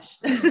 bitch.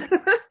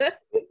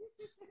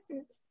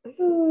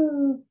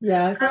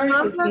 Yeah, sorry,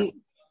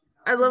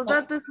 I love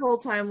that this whole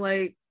time,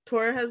 like,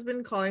 Tora has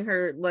been calling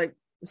her like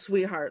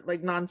sweetheart,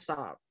 like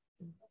nonstop.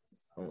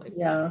 Like,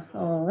 yeah,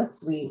 oh,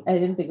 that's sweet. I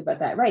didn't think about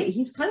that. Right,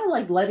 he's kind of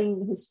like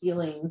letting his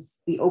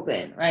feelings be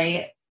open,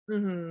 right?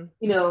 Mm-hmm.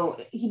 You know,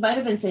 he might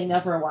have been saying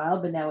that for a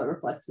while, but now it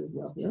reflects his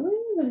real feelings,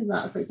 and he's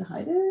not afraid to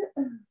hide it,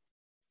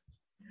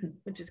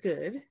 which is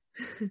good.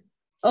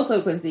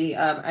 Also, Quincy,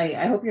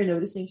 I hope you're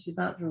noticing she's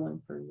not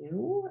drooling for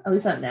you, at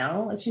least not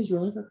now. Like, she's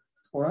drooling for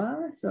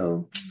Tora,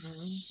 so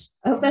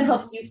I hope that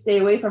helps you stay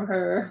away from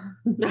her.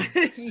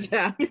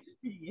 Yeah.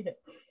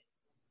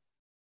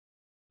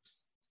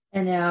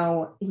 And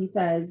now he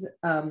says,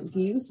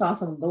 you saw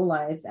some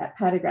lowlives at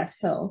Pattagrass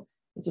Hill,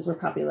 which is where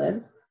Poppy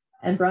lives,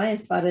 and Brian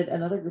spotted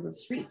another group of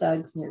street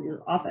thugs near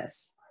your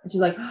office. And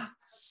she's like,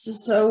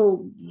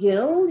 so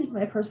Gil needs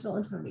my personal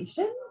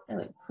information? And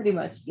like, pretty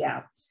much,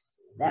 yeah.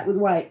 That was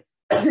why,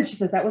 she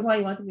says, that was why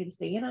you wanted me to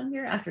stay in on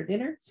here after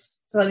dinner.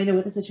 So let me know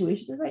what the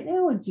situation is right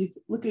now. And she's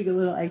looking a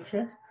little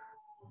anxious.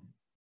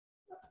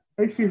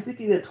 And she's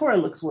thinking that Tora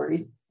looks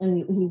worried. And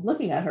he's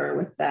looking at her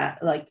with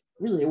that, like,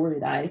 really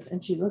worried eyes.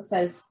 And she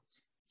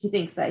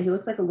thinks that he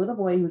looks like a little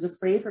boy who's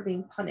afraid for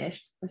being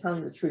punished for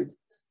telling the truth.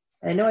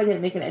 And I know I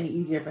didn't make it any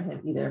easier for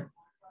him either.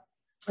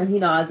 And he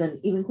nods, and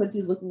even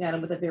Quincy's looking at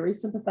him with a very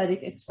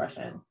sympathetic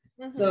expression.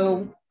 Mm-hmm.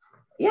 So,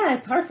 yeah,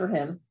 it's hard for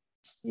him,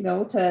 you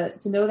know, to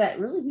know that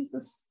really he's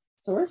the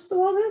source of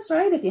all this,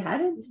 right? If he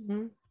hadn't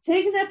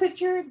taken that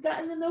picture,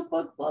 gotten the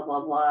notebook, blah, blah,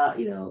 blah,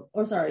 you know,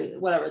 or sorry,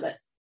 whatever, that,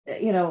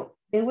 you know,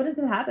 it wouldn't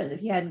have happened if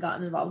he hadn't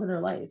gotten involved in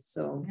her life.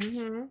 So,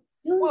 feeling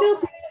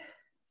guilty.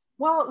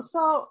 Well,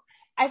 so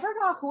I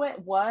forgot who it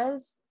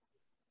was.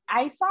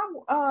 I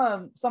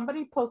saw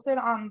somebody posted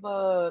on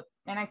the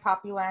NI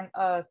Poppyland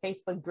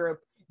Facebook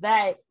group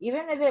that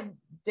even if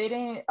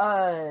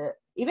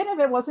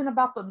it wasn't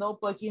about the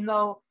notebook, you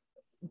know,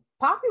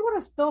 Poppy would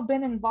have still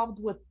been involved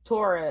with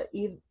Tora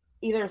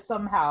either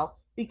somehow,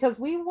 because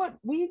we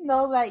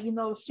know that, you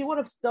know, she would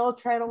have still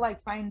tried to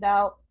like find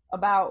out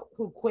about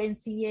who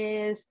Quincy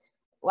is,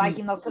 like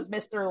because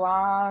Mr.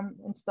 Lon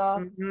and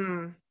stuff.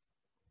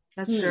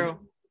 That's true.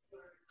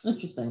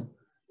 Interesting.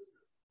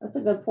 That's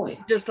a good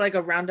point. Just like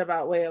a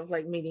roundabout way of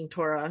like meeting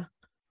Tora.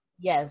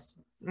 Yes.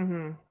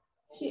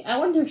 I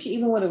wonder if she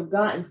even would have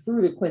gotten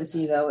through to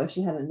Quincy though if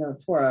she hadn't known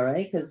Tora,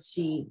 right? Because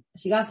she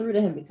got through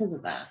to him because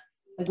of that.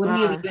 Like, would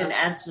he have even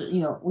answered?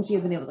 Would she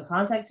have been able to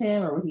contact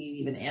him, or would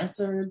he even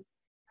answered?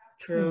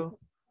 True.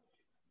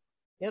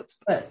 Yep.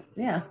 But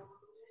yeah.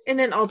 In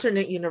an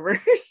alternate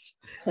universe.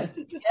 Yep.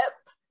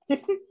 Yeah,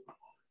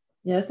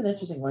 that's an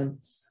interesting one.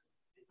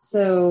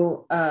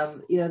 So,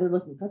 they're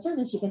looking concerned,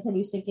 and she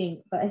continues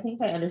thinking, but I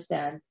think I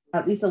understand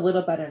at least a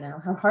little better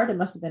now how hard it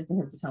must have been for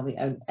him to tell me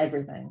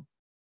everything.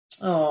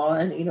 Oh,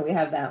 and we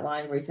have that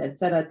line where he said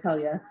I'd tell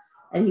you,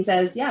 and he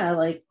says, yeah,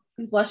 like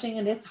he's blushing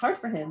and it's hard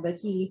for him, but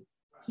he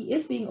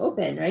is being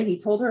open, right? He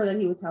told her that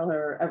he would tell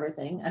her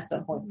everything at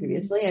some point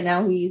previously, and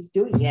now he's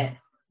doing it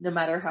no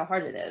matter how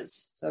hard it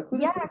is. So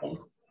kudos to him.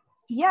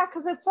 Yeah,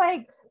 because it's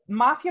like,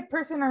 mafia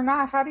person or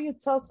not, how do you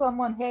tell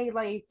someone, hey,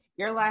 like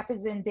your life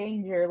is in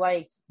danger?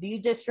 Like, do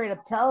you just straight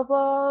up tell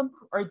them,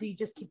 or do you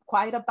just keep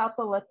quiet about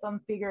them, let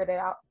them figure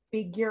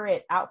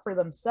it out for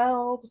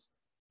themselves?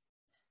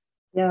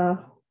 Yeah.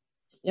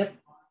 Yep.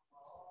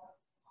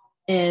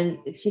 And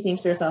she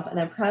thinks to herself, and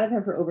I'm proud of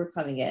him for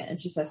overcoming it. And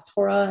she says,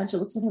 Tora, and she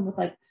looks at him with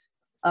like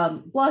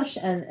blush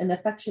and an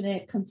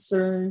affectionate,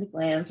 concerned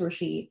glance where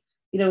she,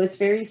 it's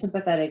very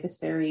sympathetic. It's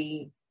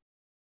very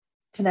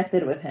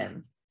connected with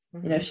him.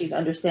 She's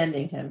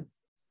understanding him.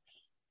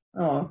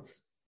 Oh,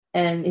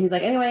 and he's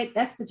like, anyway,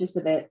 that's the gist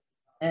of it.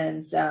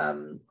 And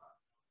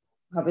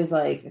Papa's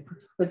like,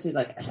 Quincy's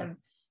like,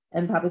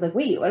 and Papa's like,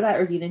 wait, what about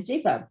Erdine and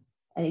Jacob?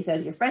 And he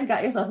says, your friend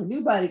got yourself a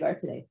new bodyguard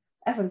today.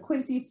 F and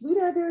Quincy flew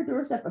down to her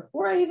doorstep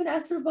before I even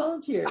asked for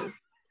volunteers.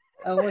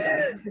 Oh my God,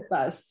 this is the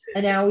best.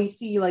 And now we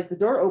see like the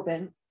door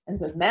open and it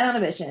says man on a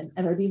mission.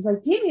 And Erdine's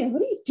like, Damien,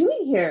 what are you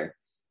doing here?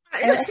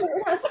 And I think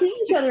we're not seeing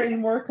each other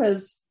anymore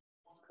because,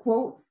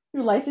 quote,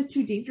 your life is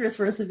too dangerous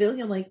for a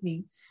civilian like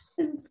me.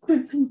 And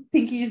Quincy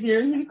Pinky's here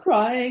and he's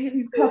crying and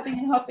he's puffing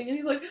and huffing and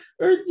he's like,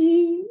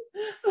 Erdine.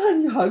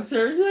 And he hugs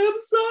her. She's like, I'm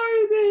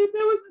sorry, babe.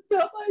 That was a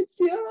dumb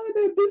idea.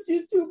 I miss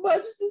you too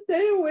much to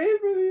stay away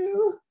from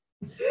you.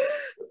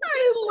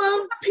 I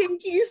love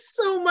Pinky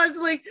so much.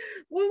 Like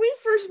when we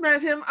first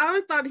met him,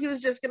 I thought he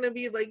was just gonna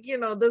be like,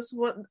 this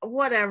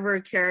whatever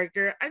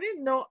character. I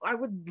didn't know I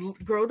would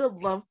grow to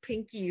love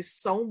Pinky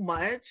so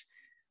much.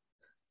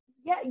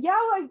 Yeah,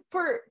 like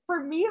for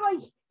me,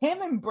 like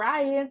him and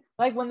Brian,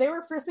 like when they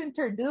were first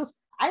introduced,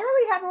 I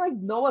really had like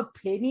no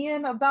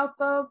opinion about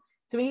them.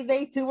 To me,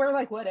 they two were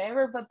like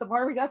whatever, but the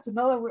more we got to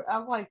know them,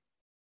 I'm like,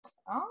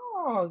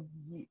 oh,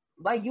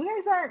 like you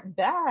guys aren't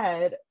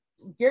bad.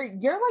 You're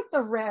like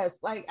the rest,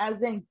 like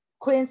as in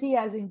Quincy,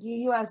 as in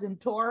Giyu, as in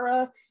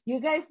Tora. You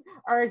guys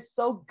are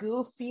so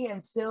goofy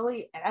and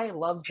silly, and I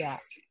love that.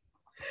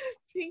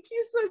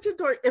 Pinky's such a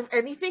dork. If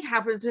anything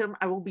happens to him,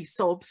 I will be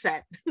so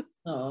upset.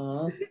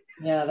 Oh,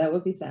 yeah, that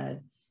would be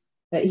sad.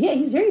 But yeah,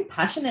 he's very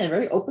passionate and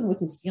very open with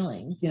his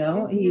feelings. He's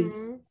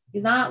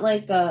not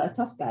like a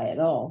tough guy at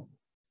all.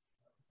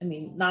 I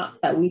mean,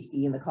 not that we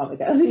see in the comic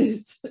at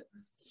least.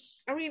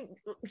 I mean,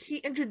 he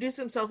introduced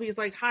himself. He's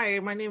like, hi,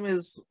 my name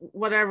is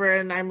whatever,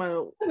 and I'm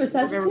a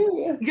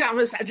Sagittarius. Yeah, I'm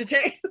a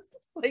Sagittarius.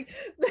 Like,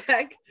 the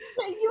heck?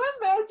 Can you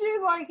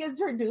imagine, like,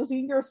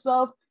 introducing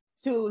yourself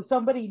to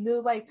somebody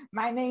new? Like,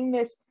 my name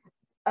is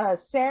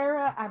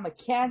Sarah. I'm a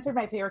Cancer.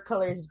 My favorite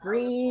color is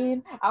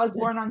green. I was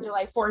born on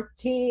July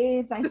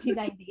 14th,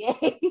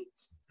 1998.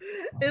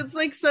 It's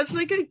like such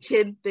like a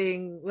kid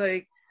thing.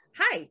 Like,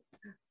 hi,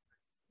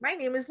 my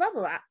name is blah,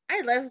 blah, blah.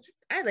 I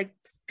like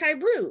sky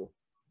blue.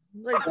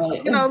 Like,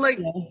 like I like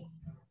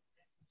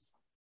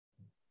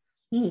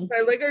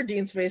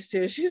Erdine's face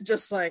too. She's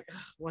just like,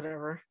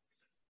 whatever.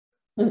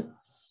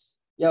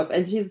 Yep.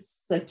 And she's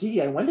like,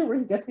 gee, I wonder where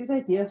he gets these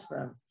ideas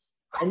from.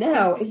 And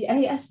now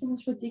I asked the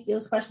most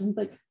ridiculous question. He's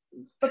like,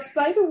 but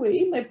by the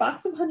way, my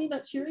box of Honey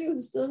Nut Cheerios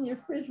is still in your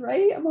fridge,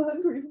 right? I'm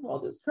hungry from all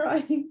this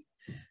crying.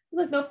 I'm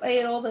like, nope, I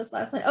ate all this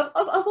last night. Of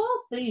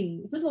all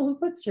things, first of all, who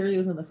puts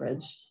Cheerios in the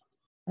fridge?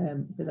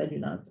 Because I do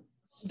not.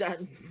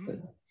 Done.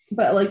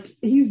 But like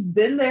he's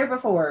been there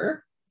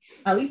before,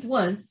 at least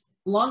once,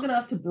 long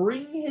enough to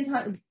bring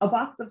a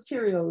box of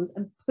Cheerios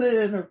and put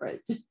it in her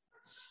fridge.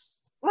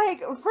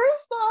 Like,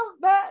 first off,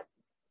 that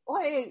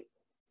like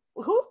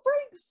who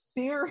brings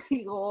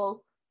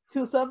cereal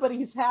to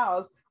somebody's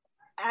house?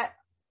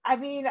 I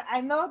mean,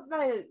 I know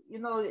that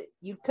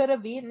you could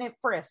have eaten it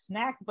for a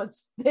snack, but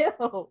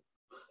still.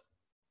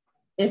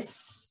 It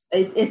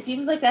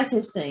seems like that's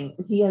his thing.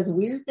 He has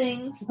weird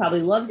things. He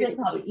probably loves it.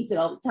 Probably eats it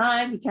all the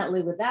time. He can't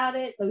live without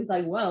it. So he's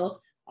like,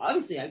 well,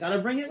 obviously I gotta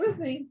bring it with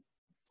me.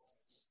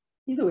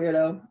 He's a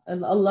weirdo, a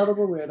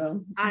lovable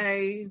weirdo.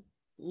 I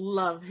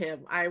love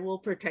him. I will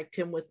protect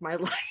him with my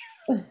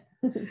life.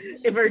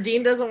 If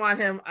Erdine doesn't want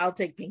him, I'll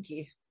take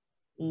Pinky.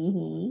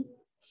 Mm-hmm.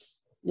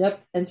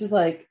 Yep. And she's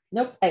like,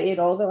 nope, I ate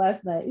all of it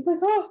last night. He's like,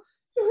 oh,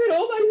 you ate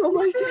all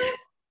my cereal?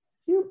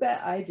 You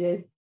bet I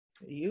did.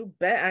 You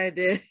bet I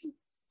did.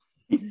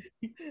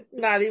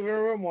 Not even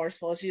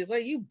remorseful. She's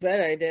like, you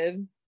bet I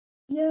did.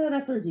 Yeah,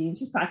 that's her Jean.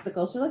 She's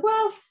practical. She's like,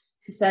 well,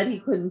 he said he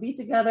couldn't be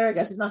together. I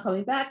guess he's not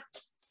coming back.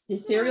 Your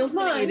cereal's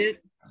mine. Eat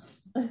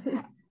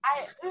it.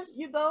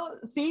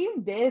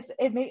 Seeing this,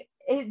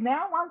 it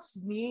now wants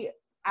me.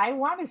 I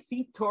want to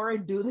see Tora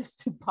do this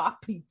to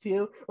Poppy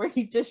too, where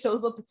he just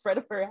shows up in front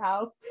of her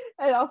house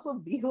and also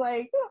be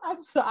like,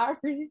 "I'm sorry,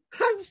 babe," and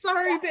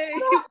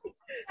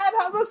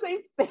have the same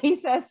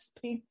face as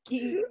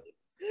Pinky.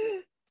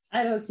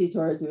 I don't see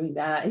Tora doing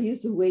that.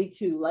 He's way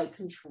too like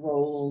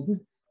controlled.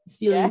 His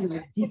feelings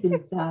are deep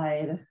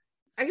inside.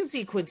 I can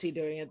see Quincy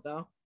doing it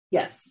though.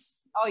 Yes.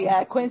 Oh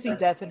yeah, Quincy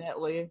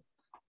definitely.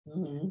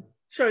 Mm-hmm.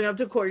 Showing up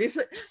to court, he's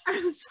like,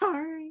 "I'm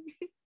sorry."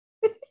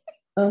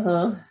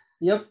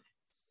 Yep.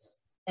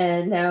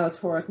 And now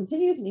Tora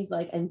continues, and he's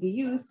like, and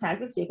Guyu's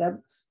tagged with Jacob.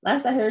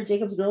 Last I heard,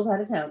 Jacob's girl's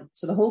out of town,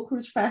 so the whole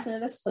crew's crashing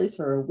at his place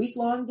for a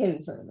week-long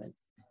gaming tournament.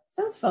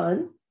 Sounds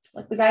fun.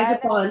 Like the guys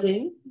are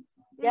bonding.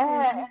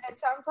 Yeah, and it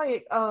sounds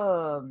like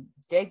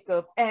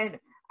Jacob, and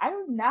I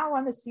now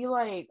want to see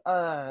like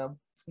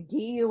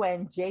Giyu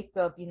and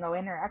Jacob,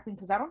 interacting,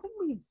 because I don't think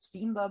we've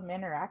seen them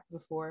interact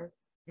before.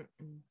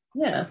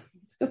 Yeah,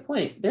 it's a good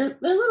point. They're a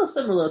little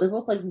similar. They're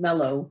both like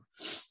mellow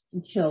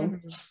and chill.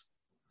 Mm-hmm.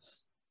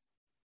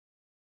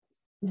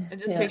 I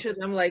just picture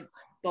them like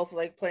both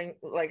like playing,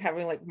 like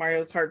having like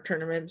Mario Kart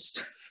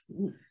tournaments.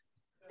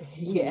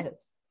 Yeah,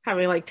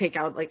 having like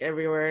takeout like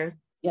everywhere.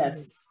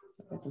 Yes,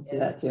 I can see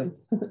that too.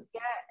 Yeah,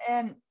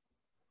 and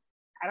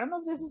I don't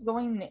know if this is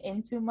going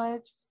in too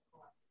much,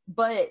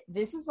 but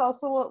this is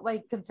also what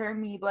like concerned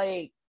me,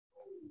 like,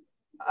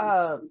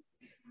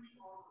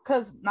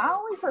 because not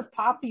only for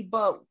Poppy,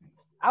 but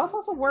I was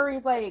also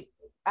worried, like,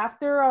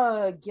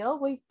 after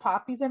Gil leaked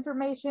Poppy's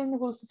information,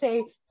 who's to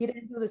say he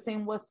didn't do the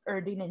same with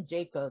Erdine and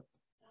Jacob?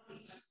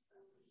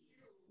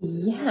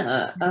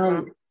 Yeah.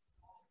 I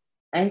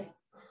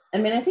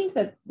mean, I think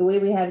that the way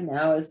we have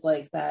now is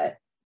like that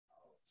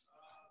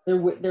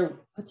they're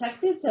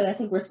protected, so I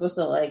think we're supposed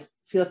to like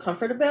feel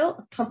comfort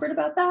about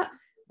that.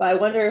 But I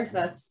wonder if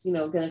that's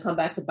going to come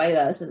back to bite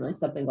us, and like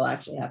something will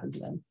actually happen to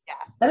them. Yeah,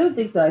 I don't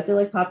think so. I feel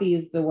like Poppy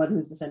is the one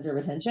who's the center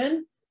of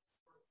attention,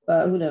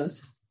 but who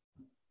knows?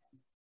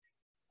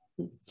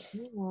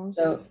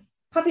 So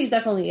Poppy's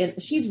definitely in.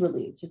 She's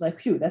relieved. She's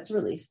like, phew, that's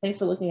relief. Thanks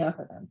for looking out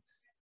for them.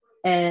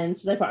 And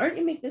she's like, well, aren't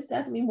you making this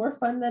have to be more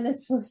fun than it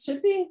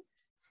should be?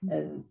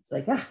 And it's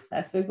like,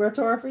 that's Big Bro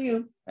Tora for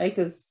you, right?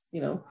 Because,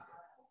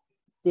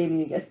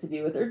 Damien gets to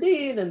be with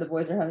Erdine and the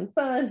boys are having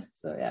fun.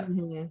 So yeah.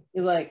 Mm-hmm.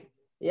 He's like,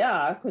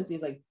 yeah,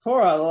 Quincy's like,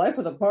 Tora, the life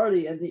of the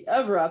party and the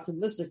ever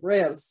optimistic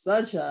ray of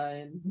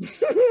sunshine.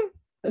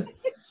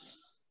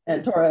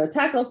 And Tora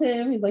tackles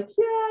him. He's like,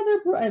 yeah,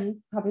 and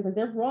Poppy's like,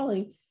 they're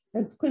brawling.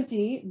 And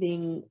Quincy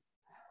being,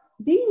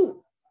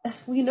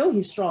 we know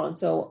he's strong,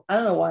 so I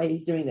don't know why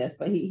he's doing this,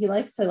 but he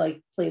likes to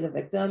like play the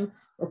victim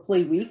or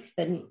play weak,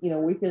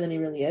 weaker than he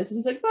really is. And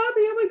he's like, Poppy,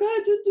 oh my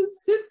God,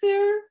 just sit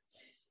there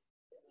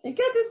and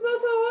get this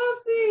mofo off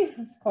me.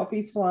 His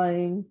coffee's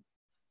flying,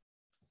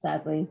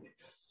 sadly.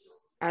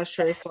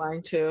 Ashtray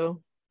flying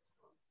too.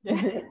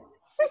 And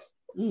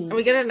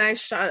we get a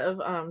nice shot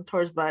of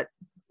Tor's butt.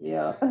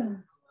 Yeah.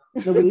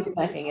 Nobody's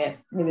smacking it.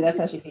 Maybe that's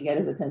how she can get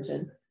his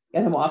attention.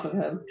 Get him off of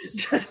him.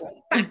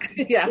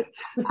 Yeah.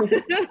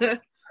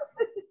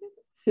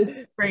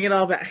 Bring it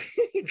all back.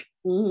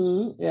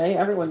 Mm-hmm. Yeah,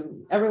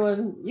 everyone,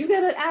 you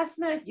get an ass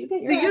smack. You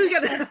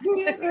get an ass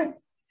smack.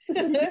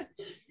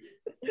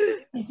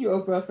 Thank you,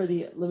 Oprah, for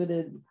the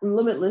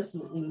limitless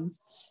memes.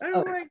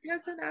 Everyone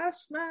gets an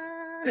ass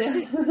smack.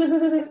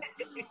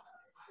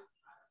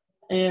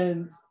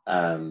 And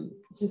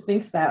she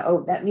thinks that,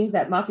 that means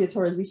that Mafia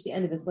Tora has reached the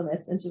end of his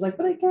limits. And she's like,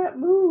 but I can't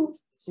move.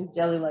 She's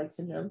jelly-like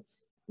syndrome.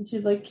 And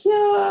she's like,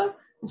 yeah.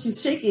 And she's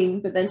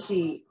shaking, but then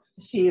she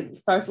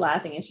starts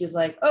laughing and she's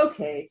like,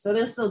 okay, so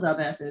they're still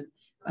dumbasses,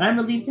 but I'm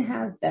relieved to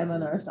have them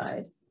on our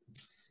side.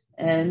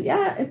 And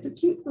yeah, it's a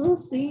cute little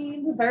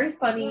scene, very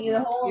funny.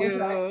 The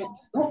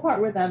whole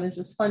part with them is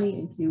just funny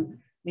and cute,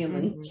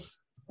 mainly.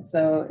 Mm-hmm.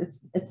 So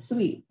it's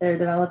sweet. They're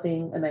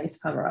developing a nice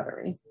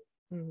camaraderie.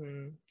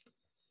 Mm-hmm.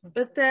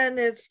 But then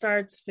it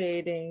starts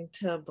fading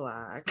to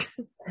black.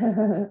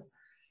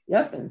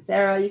 Yep, and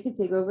Sarah, you can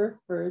take over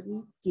for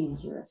the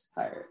dangerous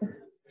part.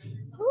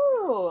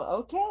 Ooh,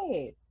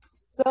 okay.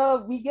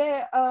 So we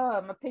get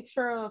a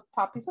picture of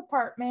Poppy's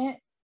apartment,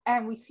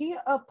 and we see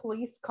a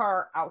police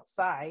car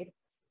outside.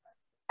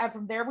 And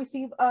from there, we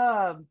see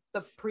the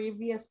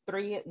previous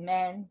 3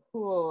 men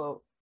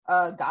who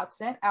got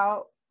sent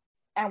out.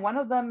 And one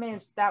of them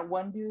is that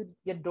one dude,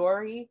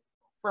 Yadori,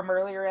 from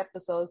earlier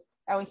episodes.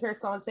 And we hear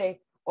someone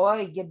say,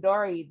 "Oi,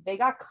 Yadori, they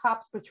got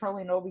cops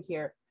patrolling over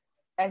here."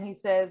 And he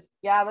says,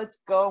 "Yeah, let's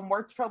go.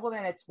 More trouble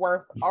than it's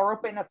worth. I'll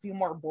rope in a few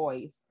more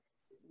boys."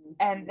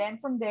 And then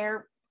from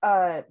there,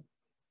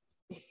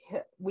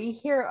 we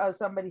hear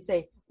somebody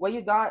say, "What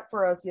you got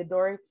for us,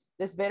 Yadori?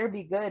 This better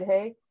be good,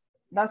 hey?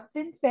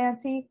 Nothing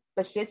fancy,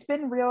 but shit's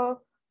been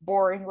real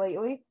boring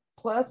lately.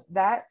 Plus,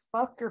 that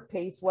fucker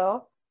pays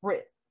well,"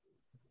 which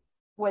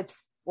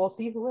we'll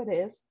see who it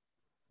is.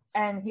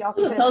 And he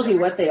also tells you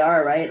what they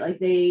are, right? Like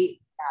they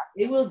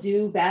will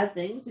do bad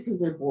things because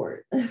they're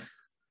bored.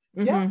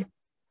 Yeah.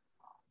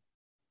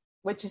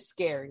 Which is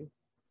scary.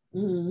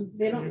 Mm-hmm.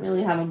 They don't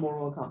really have a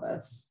moral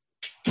compass.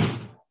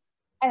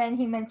 And then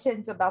he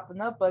mentions about the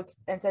notebook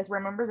and says,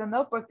 remember the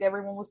notebook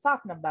everyone was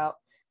talking about?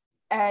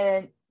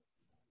 And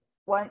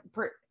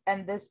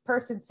this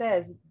person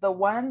says, the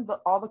one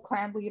all the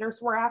clan leaders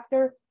were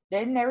after,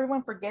 didn't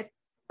everyone forget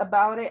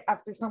about it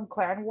after some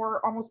clan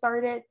war almost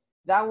started?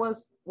 That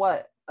was,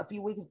 what, a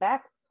few weeks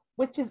back?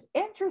 Which is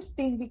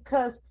interesting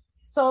because,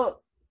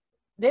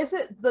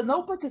 the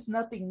notebook is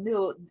nothing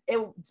new.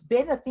 It's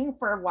been a thing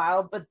for a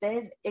while, but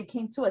then it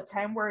came to a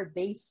time where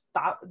they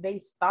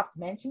stopped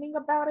mentioning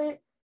about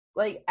it.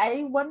 Like,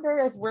 I wonder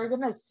if we're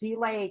gonna see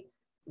like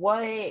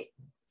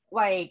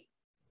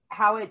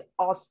how it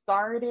all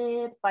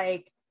started,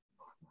 like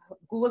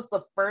who was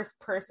the first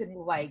person to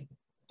like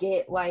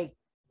get like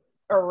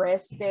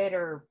arrested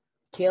or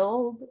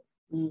killed.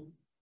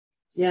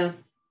 Yeah.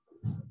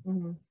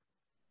 Mm-hmm.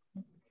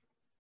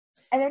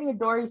 And then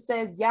Yodori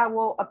says, yeah,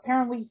 well,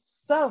 apparently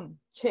some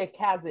chick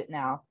has it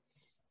now.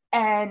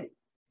 And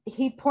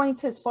he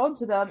points his phone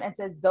to them and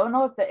says, don't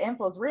know if the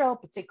info is real,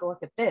 but take a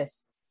look at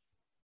this.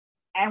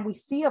 And we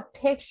see a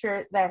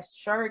picture that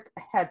Shark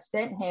had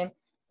sent him.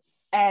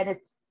 And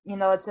it's,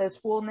 it says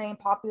full name,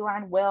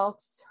 Poppyline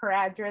Wilkes, her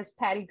address,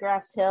 Patty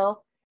Grass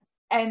Hill.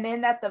 And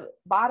then at the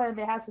bottom,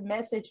 it has a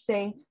message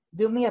saying,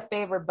 do me a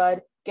favor,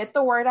 bud. Get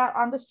the word out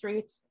on the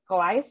streets.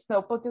 Goliath's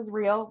notebook is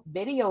real.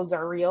 Videos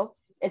are real.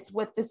 It's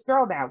with this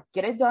girl now.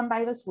 Get it done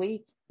by this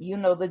week. You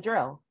know the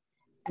drill.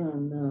 Oh,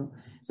 no.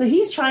 So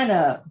he's trying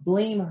to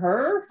blame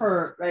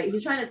her right?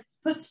 He's trying to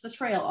put the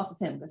trail off of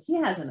him because he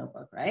has a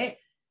notebook, right?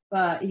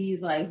 But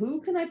he's like,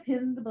 who can I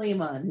pin the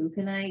blame on? Who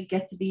can I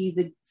get to be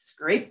the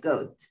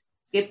scapegoat?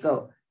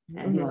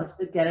 And he wants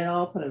to get it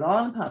all, put it all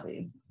on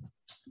Poppy.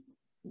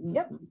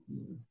 Yep.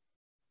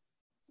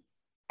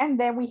 And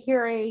then we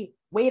hear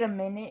wait a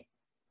minute.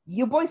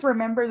 You boys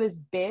remember this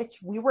bitch?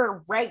 We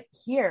were right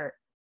here.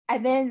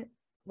 And then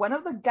one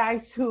of the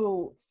guys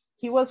who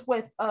he was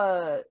with,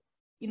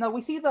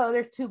 we see the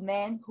other two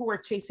men who were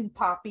chasing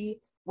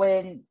Poppy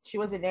when she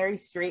was in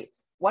Aries Street.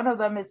 One of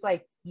them is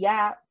like,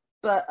 yeah,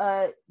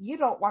 but you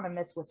don't want to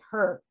mess with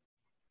her.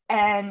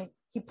 And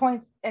he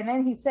points, and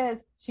then he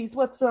says, she's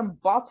with some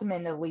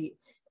Baltimore elite.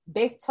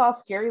 Big, tall,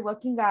 scary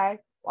looking guy,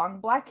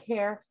 long black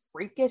hair,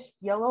 freakish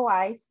yellow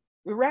eyes.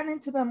 We ran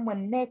into them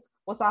when Nick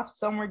was off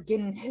somewhere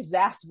getting his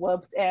ass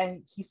whooped,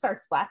 and he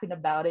starts laughing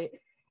about it.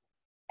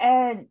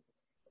 And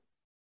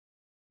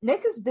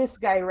Nick is this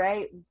guy,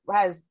 right? Who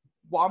has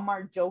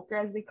Walmart Joker,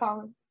 as they call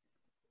him.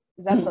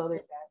 Is that the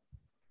other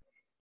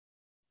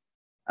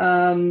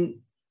guy?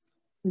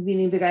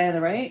 Meaning the guy on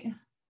the right?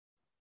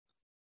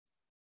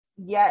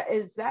 Yeah,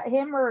 is that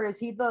him or is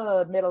he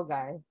the middle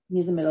guy?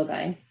 He's the middle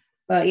guy.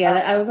 But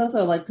yeah, I was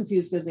also like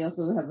confused because they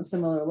also have a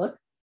similar look.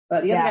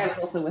 But the other guy was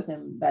also with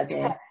him that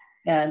day.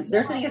 And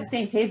they're sitting at the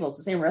same table. It's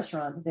the same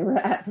restaurant that they were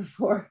at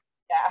before.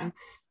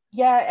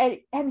 Yeah,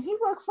 and he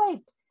looks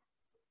like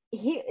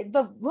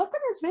the look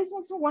on his face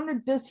makes me wonder,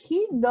 does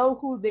he know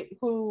who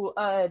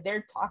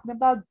they're talking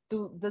about?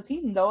 Does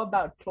he know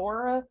about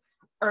Tora?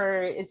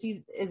 Or is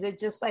it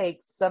just like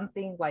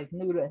something like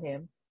new to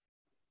him?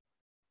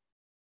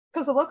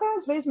 Because the look on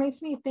his face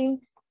makes me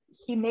think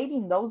he maybe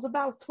knows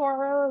about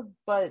Tora,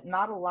 but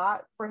not a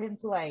lot for him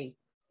to like,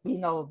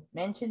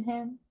 mention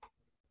him.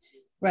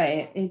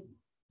 Right.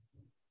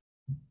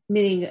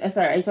 Meaning,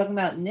 sorry, are you talking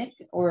about Nick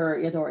or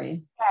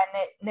Yodori?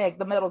 Yeah, Nick,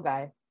 the middle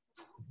guy.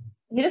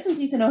 He doesn't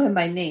need to know him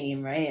by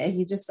name, right? I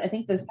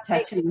think the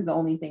tattoo was the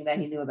only thing that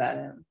he knew about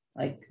him.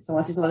 Like, so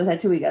once he saw the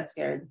tattoo, he got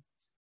scared.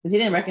 Because he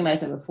didn't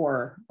recognize him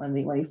before when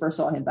he first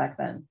saw him back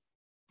then.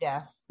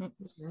 Yeah.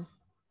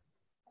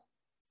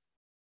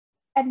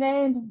 And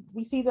then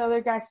we see the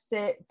other guy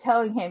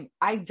telling him,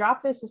 I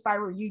dropped this if I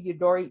were you,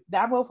 Yodori.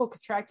 That mofo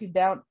could track you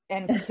down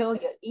and kill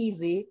you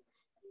easy.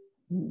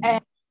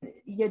 And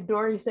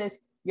Yodori says,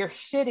 you're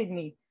shitting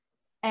me.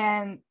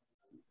 And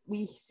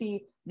we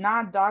see,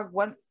 nah, dog,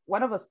 one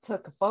of us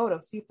took a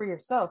photo. See for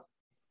yourself.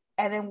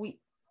 And then we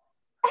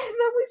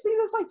see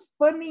this like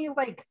funny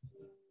like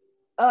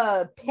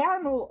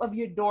panel of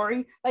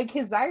Yodori. Like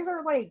his eyes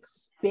are like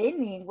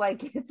spinning.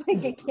 Like it's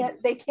like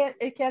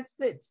it can't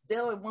sit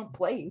still in one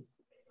place.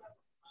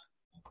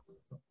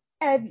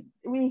 And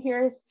we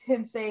hear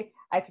him say,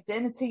 I could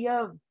send it to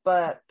you,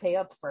 but pay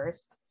up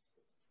first.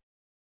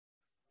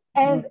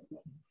 And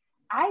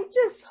I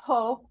just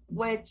hope,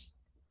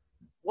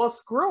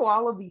 screw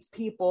all of these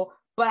people,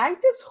 but I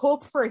just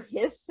hope for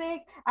his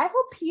sake, I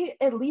hope he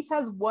at least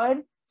has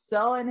one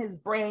cell in his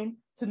brain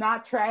to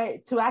not try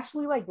to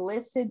actually like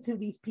listen to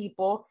these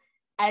people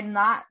and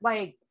not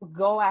like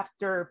go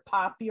after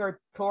Poppy or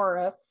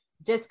Tora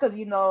just because,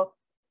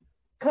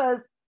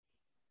 because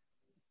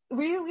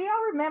we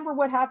all remember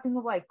what happened to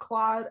like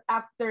Claude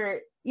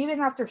after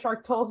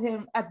Shark told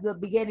him at the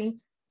beginning,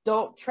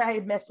 don't try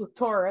and mess with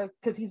Tora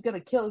because he's going to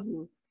kill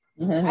you.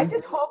 I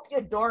just hope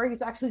Yodori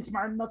is actually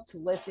smart enough to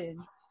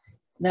listen.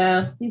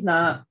 No, he's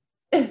not.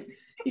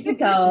 You can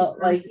tell,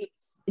 like,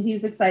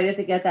 he's excited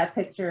to get that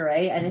picture,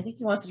 right? And I think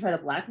he wants to try to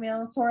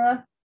blackmail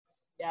Tora.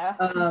 Yeah.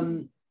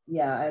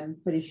 Yeah, I'm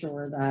pretty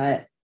sure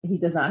that he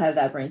does not have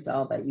that brain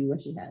cell that you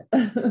wish he had.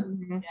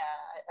 Mm-hmm.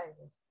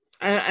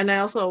 Yeah. And I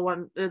also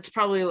want, it's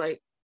probably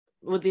like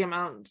with the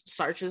amount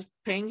Sarge is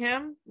paying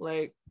him,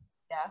 like,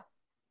 yeah,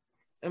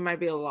 it might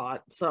be a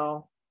lot.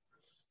 So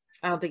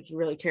I don't think he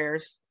really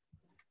cares.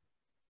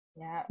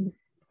 Yeah.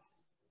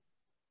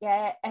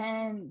 Yeah.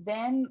 And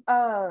then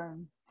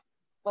the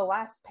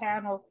last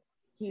panel,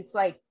 he's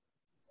like,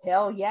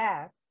 hell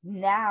yeah,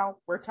 now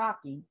we're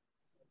talking.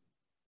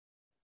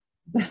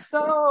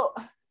 So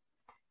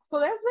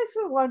that makes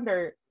me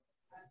wonder,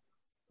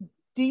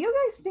 do you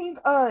guys think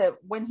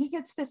when he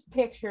gets this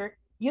picture,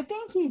 you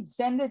think he'd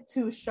send it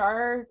to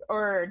Shark,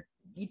 or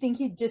you think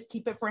he'd just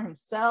keep it for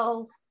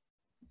himself?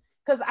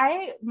 Because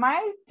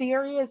my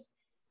theory is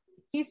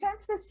he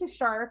sends this to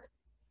Shark,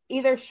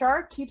 either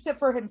Shark keeps it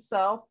for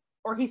himself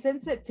or he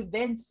sends it to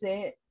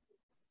Vincent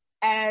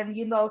and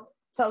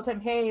tells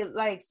him, hey,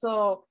 like,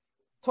 so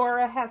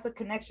Tora has a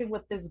connection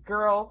with this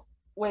girl,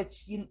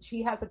 which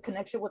she has a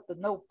connection with the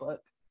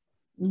Notebook.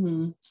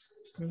 Mm-hmm.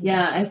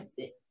 Yeah,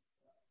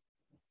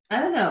 I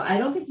don't know. I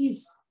don't think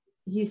he's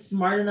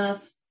smart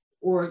enough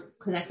or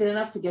connected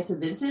enough to get to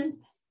Vincent.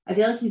 I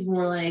feel like he's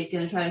more like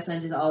going to try to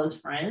send it to all his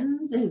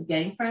friends, his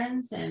gang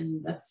friends,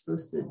 and that's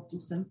supposed to do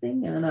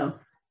something. I don't know.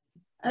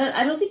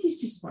 I don't think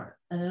he's too smart,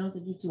 and I don't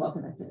think he's too well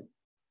connected.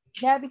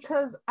 Yeah,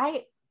 because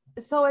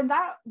so in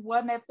that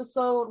one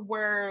episode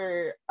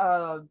where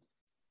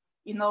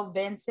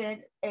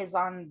Vincent is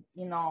on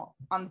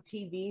on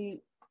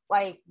TV,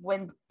 like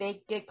when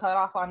they get cut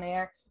off on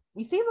air,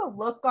 we see the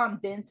look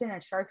on Vincent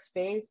and Shark's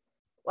face.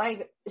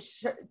 Like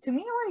to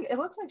me, like it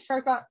looks like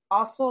Shark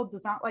also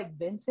does not like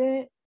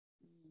Vincent,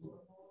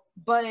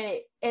 but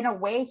in a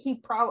way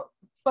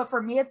but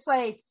for me it's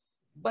like,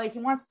 but he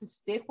wants to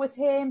stick with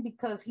him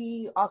because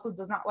he also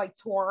does not like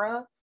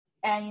Tora,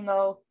 and he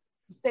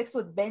sticks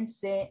with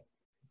Vincent,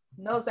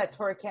 knows that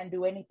Tora can't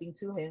do anything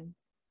to him.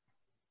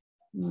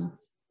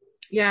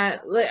 Yeah,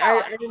 like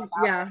I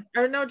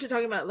know what you're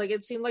talking about. Like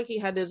it seemed like he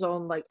had his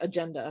own like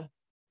agenda.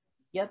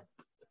 Yep.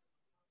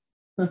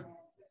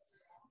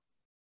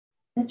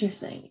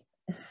 Interesting.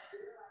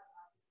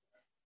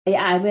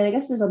 Yeah, I mean, I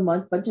guess there's a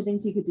bunch of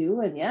things he could do,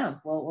 and yeah,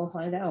 we'll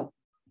find out.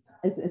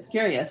 It's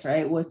curious,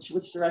 right? Which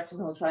direction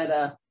he'll try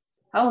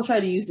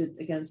to use it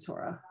against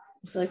Tora.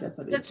 I feel like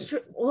that's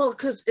true. Well,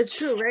 because it's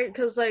true, right?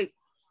 Because like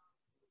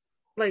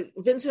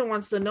Vincent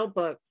wants the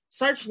Notebook.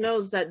 Sarge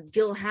knows that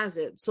Gil has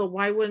it, so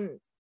why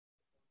wouldn't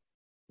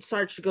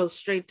Sarge go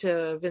straight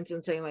to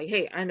Vincent saying like,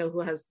 "Hey, I know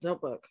who has the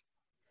Notebook."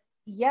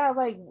 Yeah,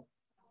 like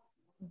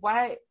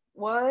why?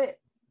 What?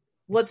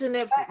 What's in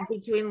it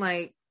between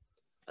like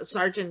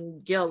Sarge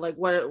and Gil? Like,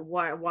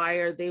 why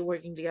are they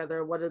working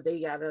together? What do they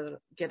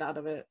get out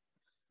of it?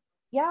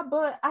 Yeah,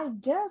 but I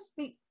guess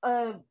we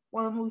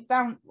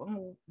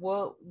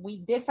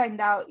did find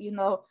out,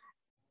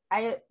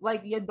 I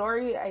like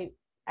Yadori.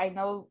 I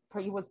know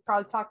he was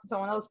probably talking to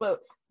someone else, but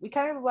we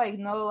kind of like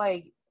know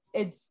like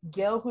it's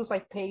Gil who's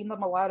like paying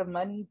them a lot of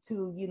money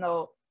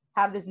to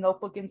have this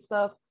notebook and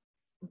stuff.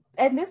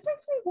 And this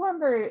makes me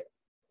wonder,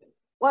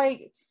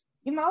 like,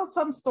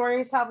 some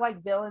stories have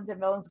like villains and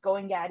villains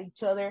going at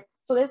each other.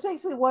 So this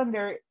makes me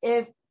wonder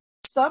if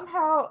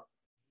somehow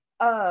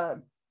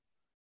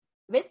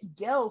it's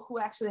Gil who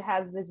actually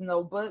has this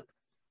notebook,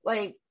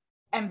 like,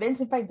 and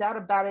Vincent finds out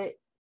about it.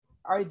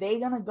 Are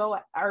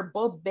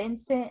both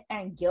Vincent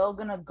and Gil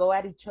gonna go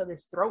at each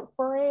other's throat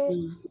for it?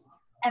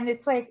 And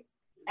it's like,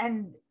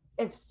 and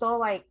if so,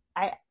 like,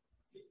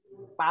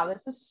 wow,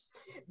 this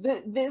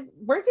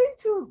we're getting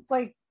to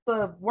like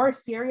the more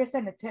serious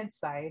and intense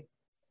side.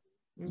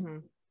 Mm-hmm.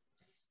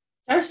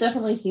 Sarge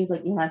definitely seems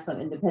like he has some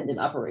independent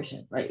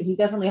operation, right? He's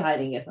definitely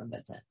hiding it from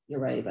Vincent.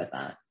 You're right about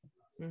that.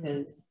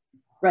 Because,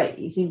 right,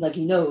 he seems like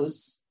he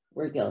knows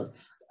where Gil is.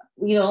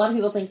 A lot of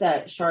people think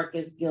that Shark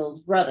is Gil's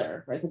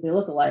brother, right? Because they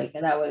look alike,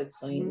 and that would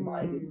explain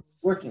why he's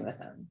working with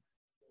him.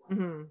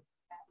 Mm-hmm.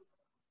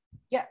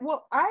 Yeah,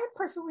 well, I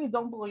personally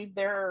don't believe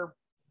they're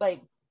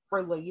like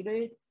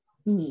related.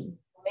 Mm-hmm.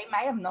 They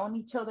might have known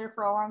each other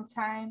for a long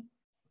time.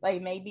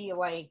 Like maybe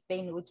like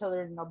they knew each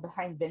other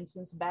behind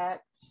Vincent's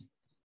back.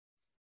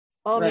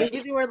 Oh, right.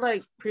 Maybe they were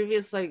like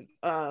previous like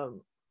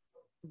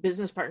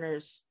business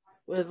partners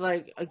with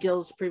like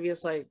Gil's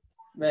previous like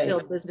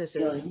failed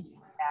businesses.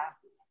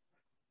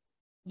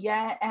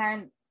 Yeah,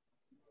 and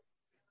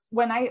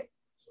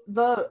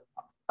the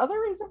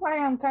other reason why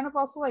I'm kind of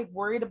also like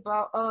worried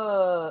about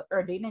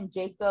Erdine and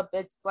Jacob,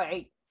 it's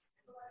like,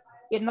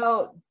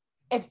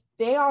 if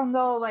they all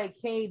know like,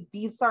 hey,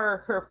 these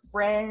are her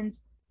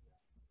friends,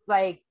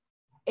 like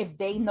if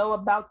they know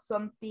about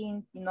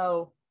something,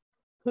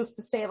 who's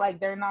to say like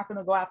they're not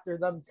gonna go after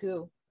them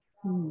too?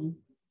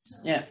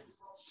 Yeah,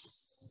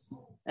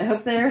 I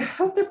hope they're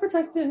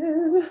protected.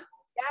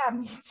 Yeah,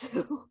 me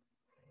too.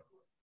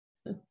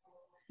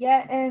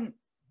 Yeah, and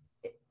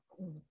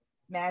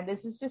man,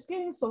 this is just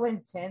getting so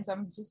intense.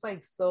 I'm just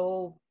like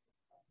so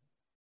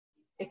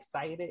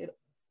excited.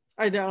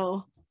 I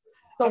know.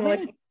 So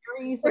many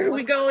Where are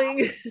we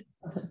going?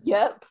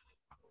 Yep.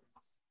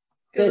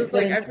 Because it's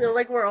like I feel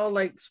like we're all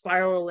like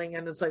spiraling,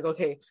 and it's like,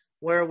 okay,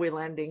 where are we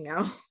landing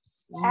now?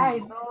 I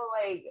know,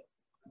 like,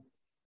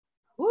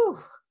 whew.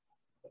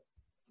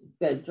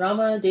 Good.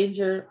 Drama,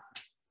 danger,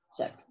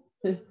 check.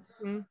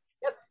 Mm-hmm.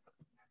 Yep.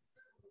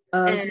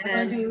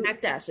 And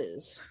smacked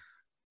asses.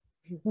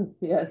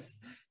 Yes,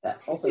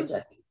 that's also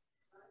check.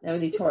 Now we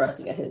need Tora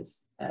to get his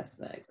ass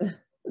smacked.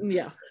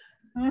 Yeah.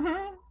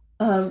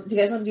 Mm-hmm. Do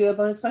you guys want to do a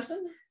bonus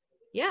question?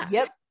 Yeah.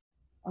 Yep.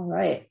 All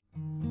right.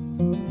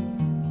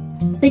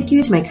 Thank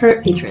you to my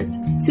current patrons: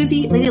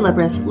 Susie, Lady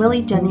Libris,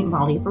 Lily, Jenny,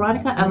 Molly,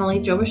 Veronica, Emily,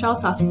 Joe Rochelle,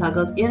 Saucy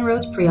Toggles, Anne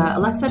Rose, Priya,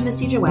 Alexa,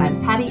 Misty,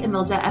 Joanne, Patty,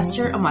 Emilda,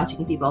 Esther, I'm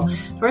watching people,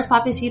 Doris,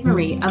 Poppy, Seed,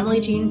 Marie,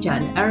 Emily, Jean,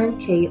 Jen, Erin,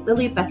 Kate,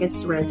 Lily, Beckett,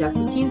 Sorrenta,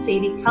 Christine,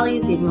 Sadie,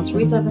 Kelly, Daniel,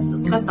 Teresa,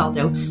 Mrs.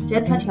 Castaldo,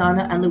 Jen,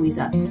 Tatiana, and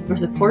Louisa. Your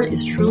support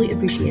is truly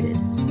appreciated.